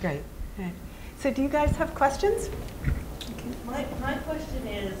 Yeah. Great. Right. So do you guys have questions? My question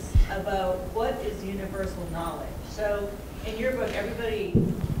is about what is universal knowledge. So in your book, everybody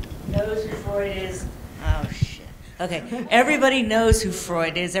knows who Freud is. Oh, shit. Okay. Everybody knows who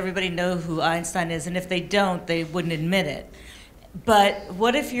Freud is. Everybody knows who Einstein is. And if they don't, they wouldn't admit it. But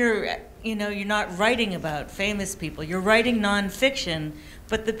what if you're not writing about famous people? You're writing nonfiction,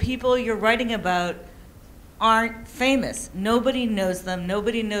 but the people you're writing about aren't famous. Nobody knows them.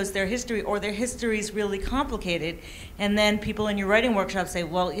 Nobody knows their history, or their history is really complicated. And then people in your writing workshop say,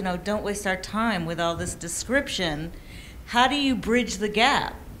 well, don't waste our time with all this description. How do you bridge the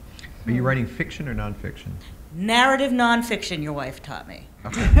gap? Are you writing fiction or nonfiction? Narrative nonfiction, your wife taught me.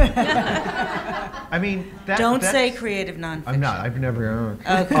 I mean, Don't say creative nonfiction. I'm not. I've never.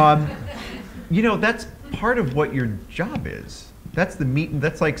 Okay. That's part of what your job is. That's the meat. And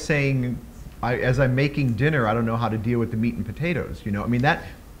that's like saying, as I'm making dinner, I don't know how to deal with the meat and potatoes. I mean,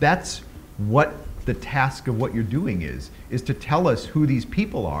 that's what the task of what you're doing is to tell us who these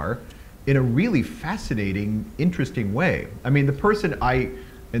people are in a really fascinating, interesting way. I mean, the person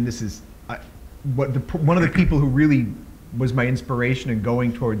and this is one of the people who really was my inspiration in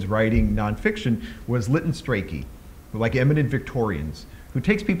going towards writing nonfiction was Lytton Strachey, like Eminent Victorians, who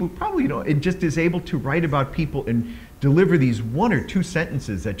takes people probably, and just is able to write about people and deliver these 1 or 2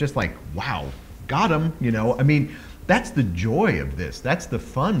 sentences that just like, wow, got them, I mean, that's the joy of this. That's the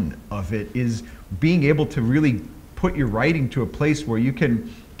fun of it, is being able to really put your writing to a place where you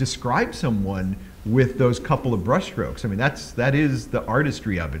can describe someone with those couple of brushstrokes. I mean, that is the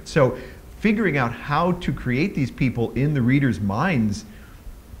artistry of it. So figuring out how to create these people in the reader's minds,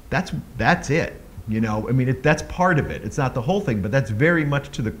 that's it. I mean, that's part of it. It's not the whole thing, but that's very much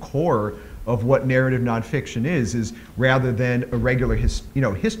to the core of what narrative nonfiction is rather than a regular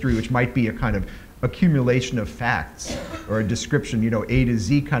history, which might be a kind of accumulation of facts or a description, A to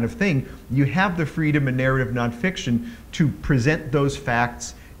Z kind of thing. You have the freedom in narrative nonfiction to present those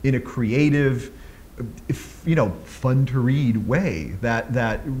facts in a creative, fun to read way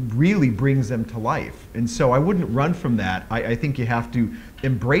that really brings them to life. And so I wouldn't run from that. I think you have to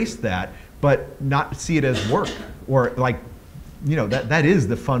embrace that, but not see it as work, or like, that is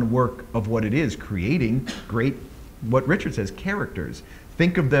the fun work of what it is, creating great, what Richard says, characters.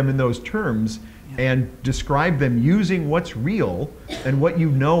 Think of them in those terms and describe them using what's real and what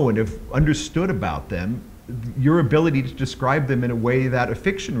you know and have understood about them, your ability to describe them in a way that a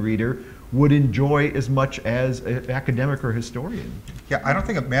fiction reader would enjoy as much as an academic or historian. Yeah, I don't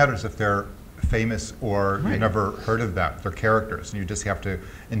think it matters if they're famous or you never heard of them. They're characters, and you just have to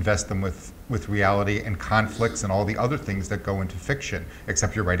invest them with reality and conflicts and all the other things that go into fiction,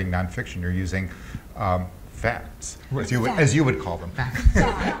 except you're writing nonfiction. You're using facts, as you would call them.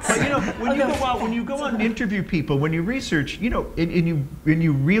 But when you go out and interview people, when you research, and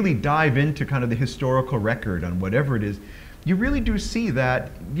you really dive into kind of the historical record on whatever it is, you really do see that,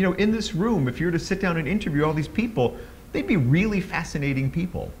 in this room, if you were to sit down and interview all these people, they'd be really fascinating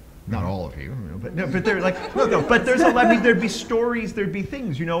people. Not all of you, but they're like, but there'd be stories, there'd be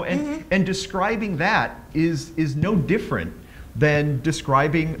things, and describing that is no different than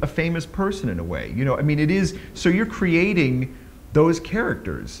describing a famous person in a way. I mean, it is, so you're creating those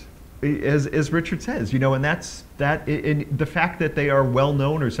characters, as Richard says, and and the fact that they are well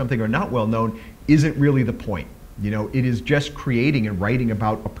known or something or not well known isn't really the point. It is just creating and writing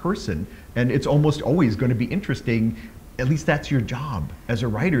about a person, and it's almost always going to be interesting. At least that's your job as a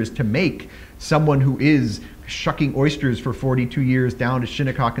writer, is to make someone who is shucking oysters for 42 years down to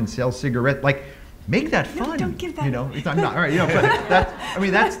Shinnecock and sell cigarettes, like, make that fun. Don't give that. I'm not, all right, but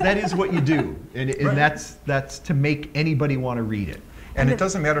that is what you do, and that's to make anybody want to read it. And it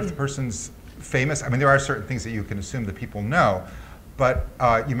doesn't matter if the person's famous. I mean, there are certain things that you can assume that people know, but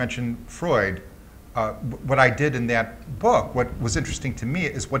you mentioned Freud. What I did in that book, what was interesting to me,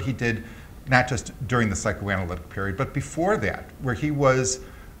 is what he did not just during the psychoanalytic period, but before that, where he was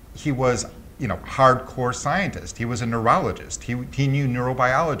hardcore scientist. He was a neurologist. He knew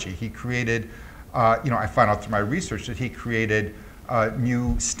neurobiology. He created, I found out through my research that he created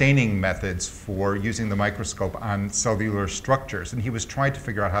new staining methods for using the microscope on cellular structures, and he was trying to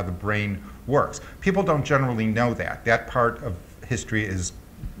figure out how the brain works. People don't generally know that. That part of history is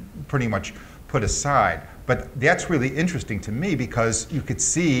pretty much put aside. But that's really interesting to me, because you could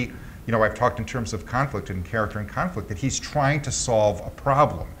see, I've talked in terms of conflict and character and conflict, that he's trying to solve a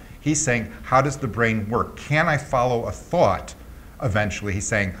problem. He's saying, how does the brain work? Can I follow a thought eventually? He's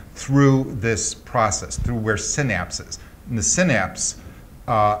saying, through this process, through where synapses. And the synapse,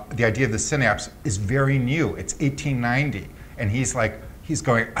 the idea of the synapse is very new. It's 1890. And he's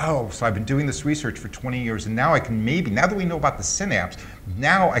going, oh, so I've been doing this research for 20 years, and now I can now that we know about the synapse,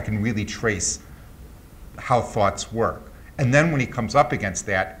 now I can really trace how thoughts work. And then when he comes up against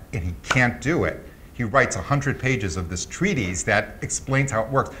that, and he can't do it, he writes 100 pages of this treatise that explains how it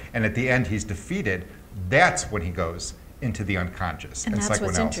works. And at the end, he's defeated. That's when he goes into the unconscious. And that's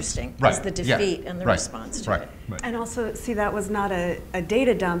what's interesting, is the defeat and the response to it. And also, see, that was not a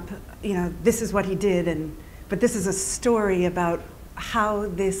data dump, this is what he did, but this is a story about how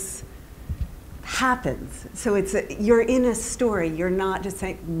this happens. So you're in a story, you're not just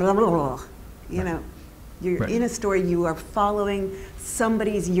saying blah, blah, blah, You're in a story, you are following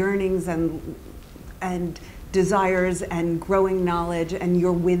somebody's yearnings and desires and growing knowledge, and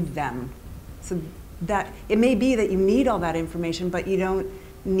you're with them. So that it may be that you need all that information, but you don't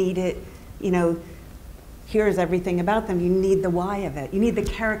need it, here's everything about them. You need the why of it. You need the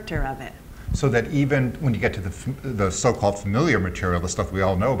character of it. So that even when you get to the so-called familiar material, the stuff we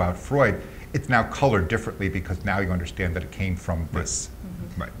all know about Freud, it's now colored differently because now you understand that it came from this.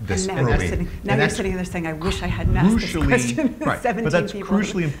 This now you're sitting there saying, I wish I hadn't asked this question. But that's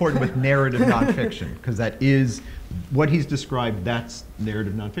crucially important with narrative nonfiction, because that is what he's described. That's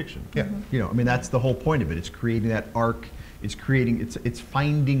narrative nonfiction. Yeah. That's the whole point of it. It's creating that arc. It's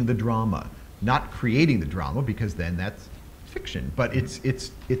finding the drama, not creating the drama, because then that's fiction. But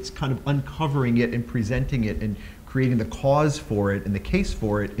it's kind of uncovering it and presenting it and creating the cause for it and the case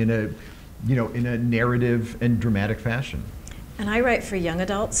for it in a narrative and dramatic fashion. And I write for young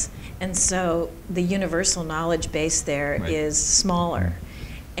adults, and so the universal knowledge base there is smaller.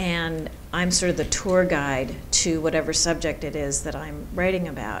 And I'm sort of the tour guide to whatever subject it is that I'm writing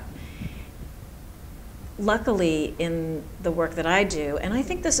about. Luckily, in the work that I do, and I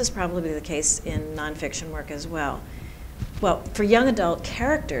think this is probably the case in nonfiction work as well, for young adult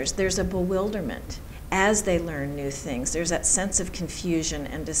characters, there's a bewilderment as they learn new things. There's that sense of confusion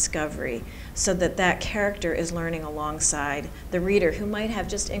and discovery, so that character is learning alongside the reader, who might have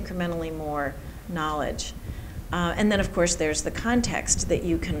just incrementally more knowledge. And then, of course, there's the context that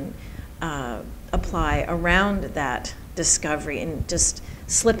you can apply around that discovery, and just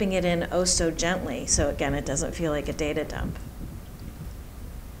slipping it in oh so gently, so again, it doesn't feel like a data dump.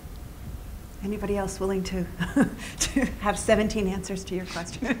 Anybody else willing to have 17 answers to your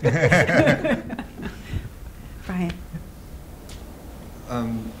question? Brian.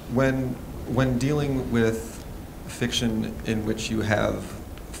 When dealing with fiction in which you have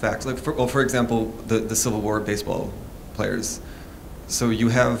facts, like for example, the Civil War baseball players, so you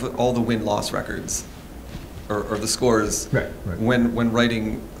have all the win-loss records, or the scores. Right. When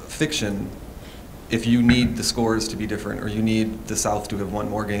writing fiction, if you need the scores to be different, or you need the South to have won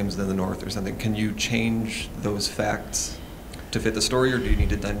more games than the North or something, can you change those facts to fit the story, or do you need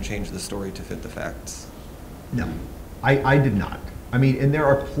to then change the story to fit the facts? No, I did not. And there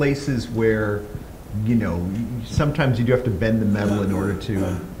are places where, sometimes you do have to bend the metal in order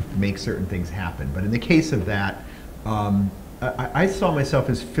to make certain things happen. But in the case of that, I saw myself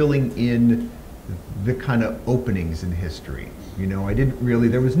as filling in the kind of openings in history.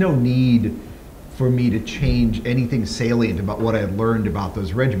 There was no need for me to change anything salient about what I had learned about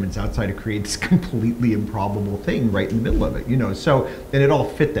those regiments outside of create this completely improbable thing right in the middle of it, and it all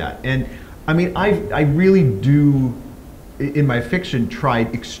fit that. And I really do, in my fiction,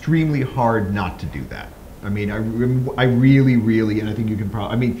 tried extremely hard not to do that. I really, and I think you can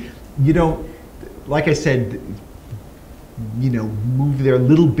probably, you don't, like I said, move there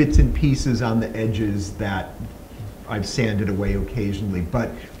little bits and pieces on the edges that I've sanded away occasionally,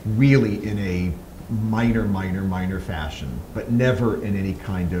 but really in a minor fashion, but never in any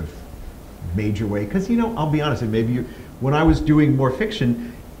kind of major way. Because, I'll be honest, and maybe when I was doing more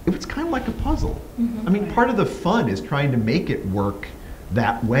fiction, it was kind of like a puzzle. Mm-hmm. Part of the fun is trying to make it work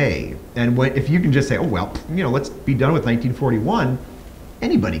that way. And if you can just say, oh, well, let's be done with 1941,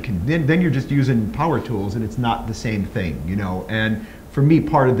 anybody can. Then you're just using power tools, and it's not the same thing, And for me,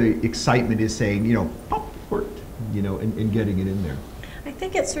 part of the excitement is saying, pop, worked, and getting it in there. I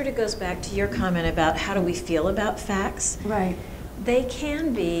think it sort of goes back to your comment about how do we feel about facts. Right. They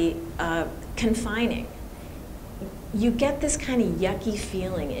can be confining. You get this kind of yucky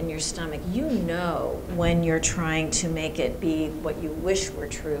feeling in your stomach. When you're trying to make it be what you wish were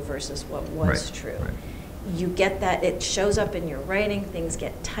true versus what was true. Right. You get that, it shows up in your writing, things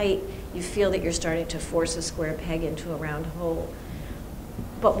get tight, you feel that you're starting to force a square peg into a round hole.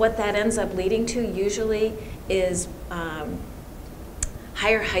 But what that ends up leading to usually is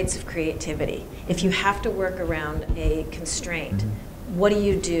higher heights of creativity. If you have to work around a constraint, what do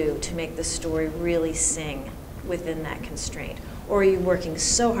you do to make the story really sing within that constraint? Or are you working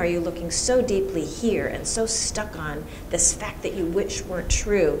so hard, are you looking so deeply here and so stuck on this fact that you wish weren't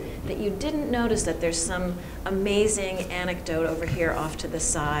true that you didn't notice that there's some amazing anecdote over here off to the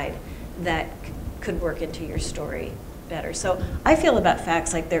side that could work into your story better? So I feel about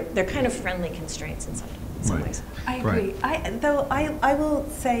facts like they're kind of friendly constraints in some ways. I agree. I will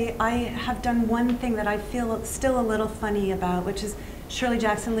say I have done one thing that I feel still a little funny about, which is Shirley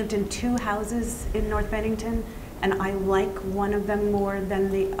Jackson lived in 2 houses in North Bennington, and I like one of them more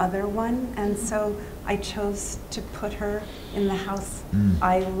than the other one, and so I chose to put her in the house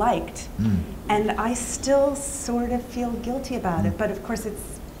I liked. And I still sort of feel guilty about it, but of course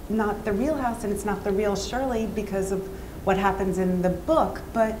it's not the real house and it's not the real Shirley because of what happens in the book,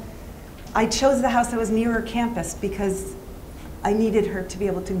 but I chose the house that was nearer campus because I needed her to be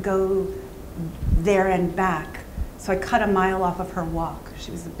able to go there and back. So I cut a mile off of her walk.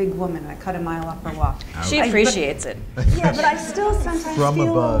 She was a big woman. I cut a mile off her walk. She appreciates it. Yeah, but I still sometimes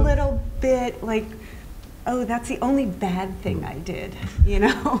feel a little bit like, oh, that's the only bad thing I did, you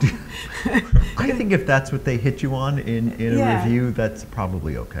know? I think if that's what they hit you on in a review, that's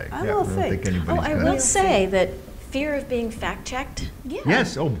probably okay. I will don't say. think anybody's I will say that fear of being fact-checked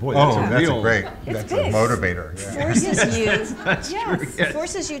Yes, oh boy, that's That's real. a great, It's that's a big. motivator. Yeah. forces you Yes.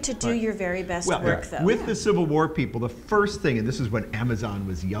 forces you to do your very best Well, work, though. with the Civil War people, the first thing, and this is when Amazon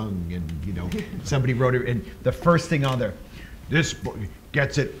was young, and you know, somebody wrote it, and the first thing on there, this book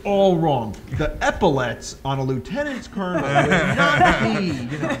gets it all wrong. The epaulets on a lieutenant's colonel would not be,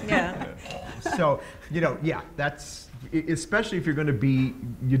 you know. Yeah. So, you know, yeah, that's, especially if you're going to be,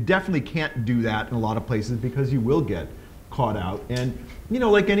 you definitely can't do that in a lot of places because you will get caught out. And, you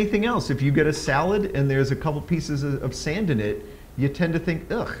know, like anything else, if you get a salad and there's a couple pieces of sand in it, you tend to think,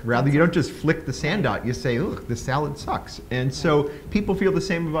 ugh. Rather, you don't just flick the sand out, you say, ugh, the salad sucks. And so people feel the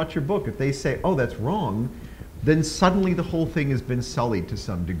same about your book. If they say, oh, that's wrong, then suddenly the whole thing has been sullied to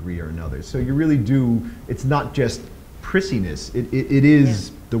some degree or another. So you really do, it's not just prissiness, it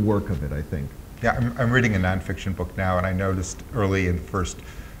is the work of it, I think. Yeah, I'm reading a nonfiction book now, and I noticed early in the first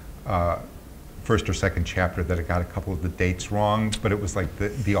or second chapter that it got a couple of the dates wrong, but it was like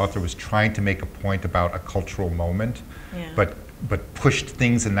the author was trying to make a point about a cultural moment, but pushed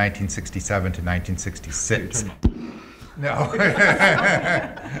things in 1967 to 1966. No,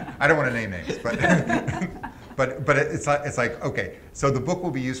 I don't want to name names, but it's like okay, so the book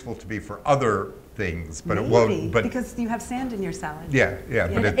will be useful to me for other things, but Maybe, it won't. But because you have sand in your salad. yeah.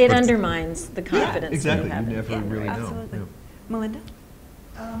 But it undermines the confidence exactly. that you have. You never really know. Absolutely. Yeah. Melinda?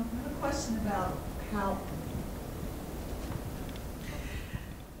 I have a question about how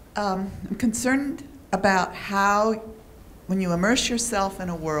I'm concerned about how, when you immerse yourself in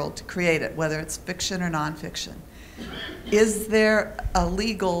a world to create it, whether it's fiction or nonfiction, is there a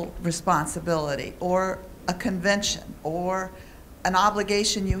legal responsibility or a convention or an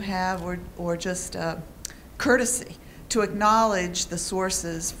obligation you have or just courtesy to acknowledge the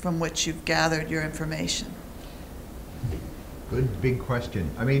sources from which you've gathered your information? Good big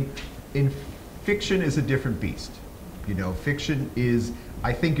question. I mean, in fiction is a different beast. You know, fiction is,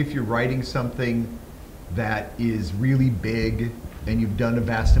 I think if you're writing something that is really big and you've done a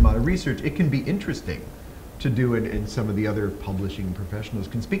vast amount of research, it can be interesting to do it, and some of the other publishing professionals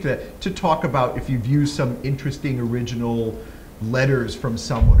can speak to that, to talk about if you've used some interesting original letters from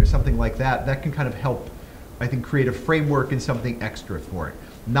someone or something like that, that can kind of help, I think, create a framework and something extra for it.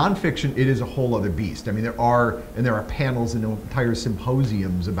 Nonfiction, it is a whole other beast. I mean, there are panels and entire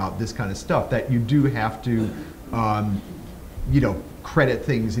symposiums about this kind of stuff that you do have to, you know, credit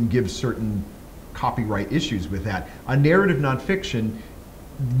things and give certain copyright issues with that. On narrative nonfiction,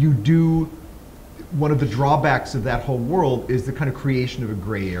 you do, one of the drawbacks of that whole world is the kind of creation of a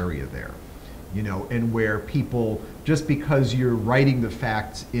gray area there, you know, and where people, just because you're writing the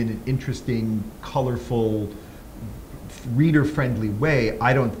facts in an interesting, colorful, reader-friendly way,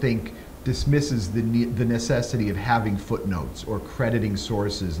 I don't think dismisses the necessity of having footnotes or crediting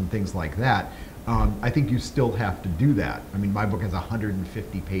sources and things like that. I think you still have to do that. I mean, my book has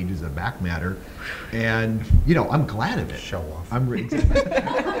 150 pages of back matter, and you know, I'm glad of it. Show off.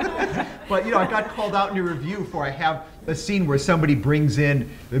 But you know, I got called out in a review for I have a scene where somebody brings in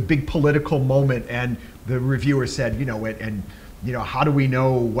a big political moment, and the reviewer said, you know, and you know, how do we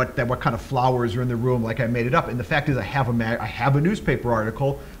know what kind of flowers are in the room? Like I made it up, and the fact is, I have a newspaper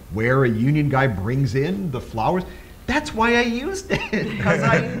article where a union guy brings in the flowers. that's why I used it, because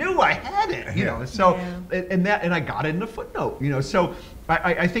I knew I had it, you know. So, and I got it in a footnote, you know. So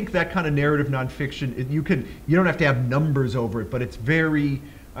I think that kind of narrative nonfiction, you don't have to have numbers over it, but it's very,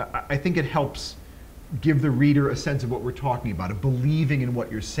 I think it helps give the reader a sense of what we're talking about, of believing in what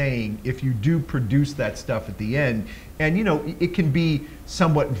you're saying if you do produce that stuff at the end. And you know, it can be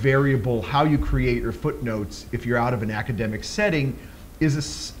somewhat variable how you create your footnotes if you're out of an academic setting.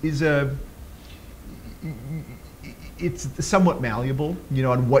 It's somewhat malleable, you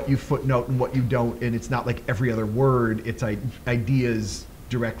know, on what you footnote and what you don't, and it's not like every other word, it's ideas,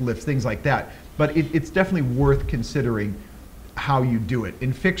 direct lifts, things like that. But it's definitely worth considering how you do it.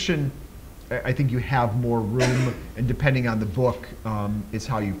 In fiction, I think you have more room, and depending on the book, is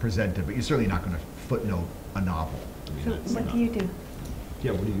how you present it. But you're certainly not going to footnote a novel. I mean, So what do you do?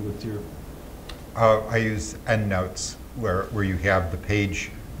 Yeah, what's your? I use endnotes where you have the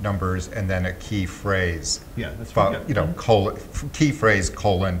page numbers and then a key phrase. Yeah, that's But, right. you know, key phrase,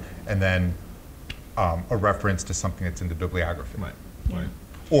 colon, and then a reference to something that's in the bibliography. Right, right.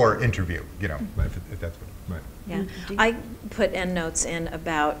 Or interview, you know, Right. if that's what. Right. Yeah, I put endnotes in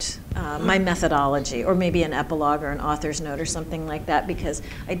about my methodology, or maybe an epilogue or an author's note or something like that, because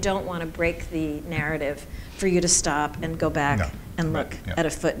I don't want to break the narrative for you to stop and go back and look at a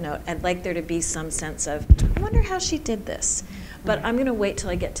footnote. I'd like there to be some sense of, I wonder how she did this. But I'm going to wait till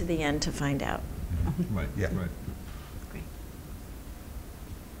I get to the end to find out. Right, Yeah. right. Great.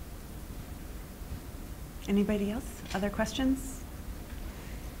 Anybody else? Other questions?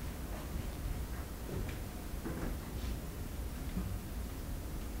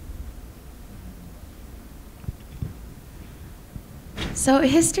 So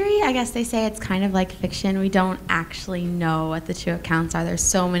history, I guess they say it's kind of like fiction. We don't actually know what the true accounts are. There's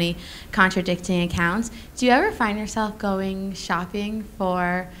so many contradicting accounts. Do you ever find yourself going shopping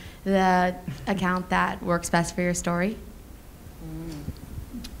for the account that works best for your story?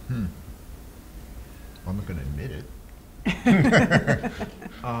 I'm not going to admit it.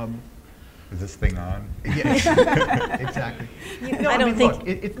 Is this thing on? Yeah, exactly. I don't think- look,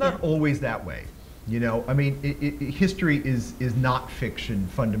 it's not always that way. You know, I mean, history is not fiction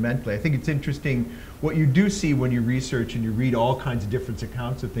fundamentally. I think it's interesting what you do see when you research and you read all kinds of different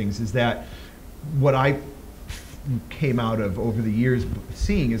accounts of things is that what I came out of over the years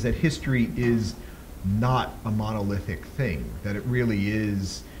seeing is that history is not a monolithic thing, that it really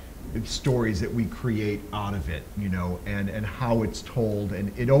is stories that we create out of it, you know, and how it's told.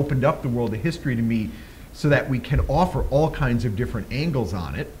 And it opened up the world of history to me so that we can offer all kinds of different angles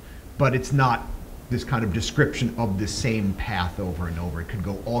on it, but it's not this kind of description of the same path over and over. It could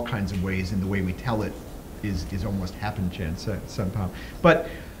go all kinds of ways, and the way we tell it is almost happen chance somehow. But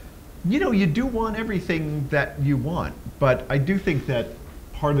you know, you do want everything that you want, but I do think that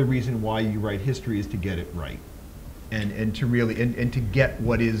part of the reason why you write history is to get it right, and to really and to get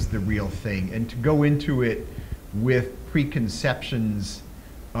what is the real thing, and to go into it with preconceptions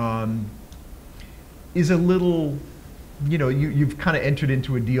is a little, you know, you've kind of entered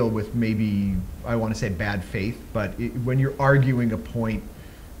into a deal with maybe, I want to say bad faith, but when you're arguing a point,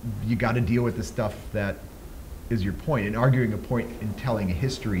 you got to deal with the stuff that is your point. And arguing a point in telling a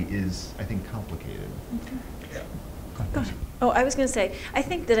history is, I think, complicated. Go ahead. Oh, I was going to say, I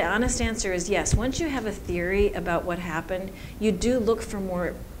think the honest answer is yes. Once you have a theory about what happened, you do look for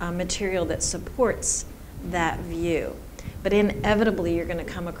more material that supports that view. But inevitably, you're going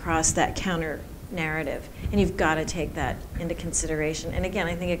to come across that counter narrative, and you've got to take that into consideration. And again,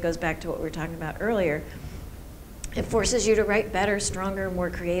 I think it goes back to what we were talking about earlier. It forces you to write better, stronger, more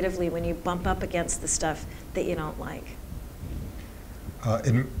creatively when you bump up against the stuff that you don't like.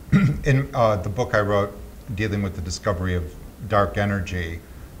 In the book I wrote dealing with the discovery of dark energy,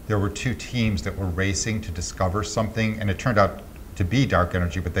 there were two teams that were racing to discover something, and it turned out to be dark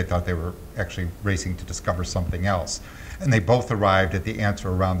energy, but they thought they were actually racing to discover something else. And they both arrived at the answer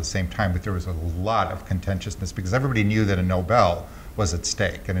around the same time, but there was a lot of contentiousness because everybody knew that a Nobel was at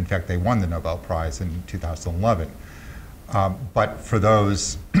stake. And in fact, they won the Nobel Prize in 2011. But for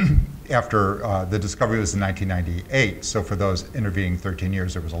those, after the discovery was in 1998, so for those intervening 13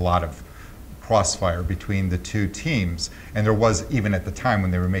 years, there was a lot of crossfire between the two teams. And there was even at the time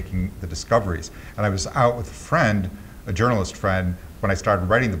when they were making the discoveries. And I was out with a friend, a journalist friend, when I started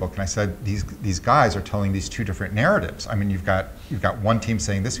writing the book, and I said, these guys are telling these two different narratives. I mean, you've got one team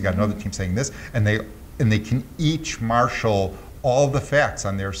saying this, you've got another team saying this, and they can each marshal all the facts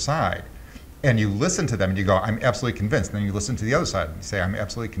on their side. and you listen to them and you go, I'm absolutely convinced. And then you listen to the other side and you say, I'm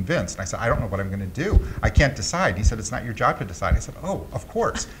absolutely convinced. And I said, I don't know what I'm going to do. I can't decide. He said, it's not your job to decide. I said, oh, of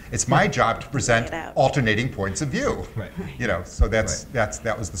course. It's my job to present alternating points of view. Right. You know, so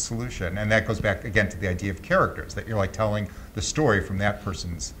that was the solution. And that goes back again to the idea of characters, that you're like telling the story from that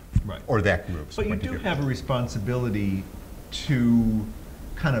person's or that group's But you point of do view. have a responsibility to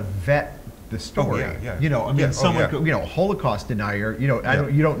kind of vet the story. Oh, yeah. You know, I mean, Yeah, someone, yeah. you know, Holocaust denier, you know, Yeah.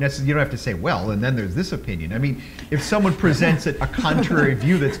 you don't necessarily, you don't have to say, well, and then there's this opinion. I mean, if someone presents a contrary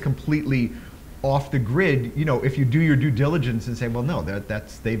view that's completely off the grid, you know, if you do your due diligence and say, well, no,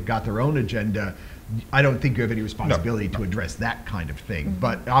 that's they've got their own agenda, I don't think you have any responsibility to address that kind of thing.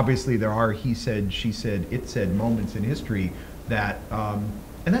 But obviously there are he said, she said, it said moments in history that,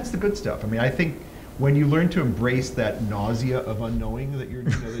 and that's the good stuff. I mean, I think when you learn to embrace that nausea of unknowing, that you're, you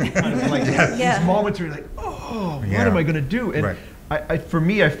know, that you're kind of like these moments where you're like, oh, what am I going to do? And for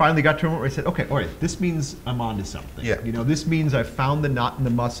me, I finally got to a moment where I said, okay, all right, this means I'm onto something. Yeah. You know, this means I've found the knot in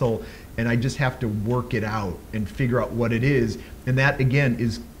the muscle, and I just have to work it out and figure out what it is. And that, again,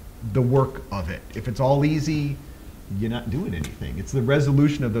 is the work of it. If it's all easy, you're not doing anything. It's the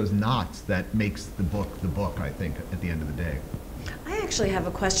resolution of those knots that makes the book, I think, at the end of the day. I actually have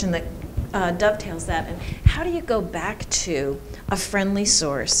a question that dovetails that. And how do you go back to a friendly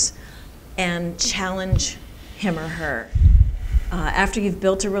source and challenge him or her after you've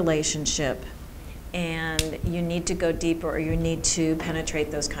built a relationship and you need to go deeper or you need to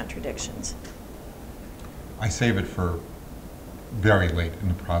penetrate those contradictions? I save it for very late in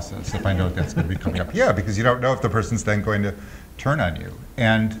the process if I know that's going to be coming up. Yeah, because you don't know if the person's then going to turn on you.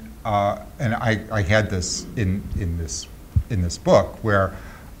 And I had this in this book where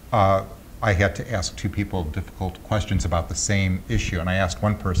I had to ask two people difficult questions about the same issue. And I asked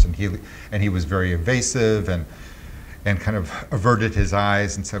one person, and he was very evasive and kind of averted his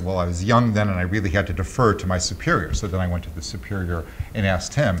eyes and said, well, I was young then and I really had to defer to my superior. So then I went to the superior and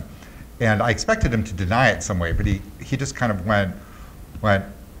asked him. And I expected him to deny it in some way, but he just kind of went,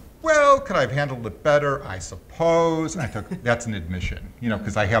 well, could I have handled it better? I suppose. And I took, that's an admission, you know,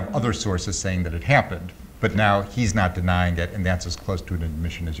 because I have other sources saying that it happened. But now he's not denying it, and that's as close to an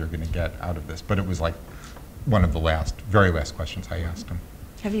admission as you're going to get out of this. But it was like one of the very last questions I asked him.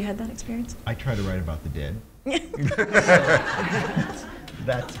 Have you had that experience? I try to write about the dead.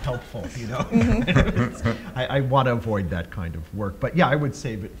 That's helpful, you know. I want to avoid that kind of work, but yeah, I would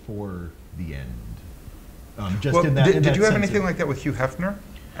save it for the end. Just well, in that. Did you have anything like that with Hugh Hefner?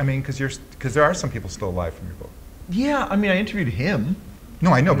 I mean, because there are some people still alive from your book. Yeah, I mean, I interviewed him.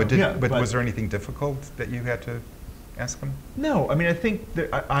 No, I know, but was there anything difficult that you had to ask him? No, I mean, I think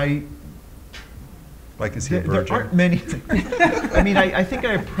that like, is he a virgin? There aren't many. I mean, I think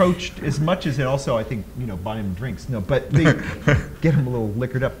I approached as much as it also, I think, you know, buy him drinks. No, but they get him a little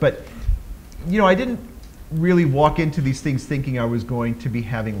liquored up. But, you know, I didn't really walk into these things thinking I was going to be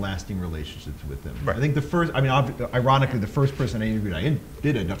having lasting relationships with them. Right. I think ironically, the first person I interviewed, I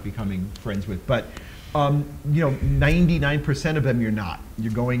did end up becoming friends with. But, you know, 99% of them you're not.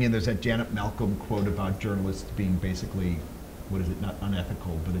 You're going in, there's that Janet Malcolm quote about journalists being basically, what is it, not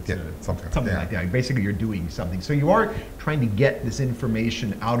unethical, but it's something like that. Basically, you're doing something. So you are trying to get this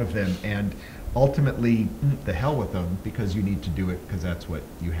information out of them, and ultimately, the hell with them, because you need to do it, because that's what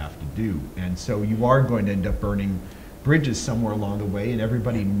you have to do. And so you are going to end up burning bridges somewhere along the way, and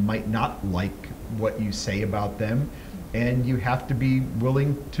everybody might not like what you say about them, and you have to be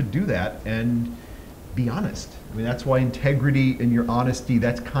willing to do that and be honest. I mean, that's why integrity and your honesty,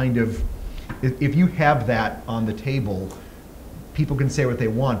 that's kind of, if you have that on the table, people can say what they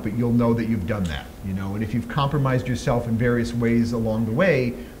want, but you'll know that you've done that, you know. And if you've compromised yourself in various ways along the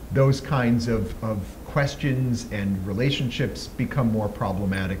way, those kinds of questions and relationships become more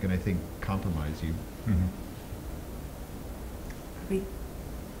problematic, and I think compromise you.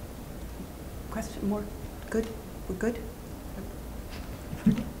 Question more? Good? We're good?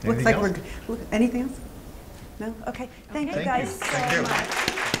 Looks like anything else? No? Okay. Thank you guys so much.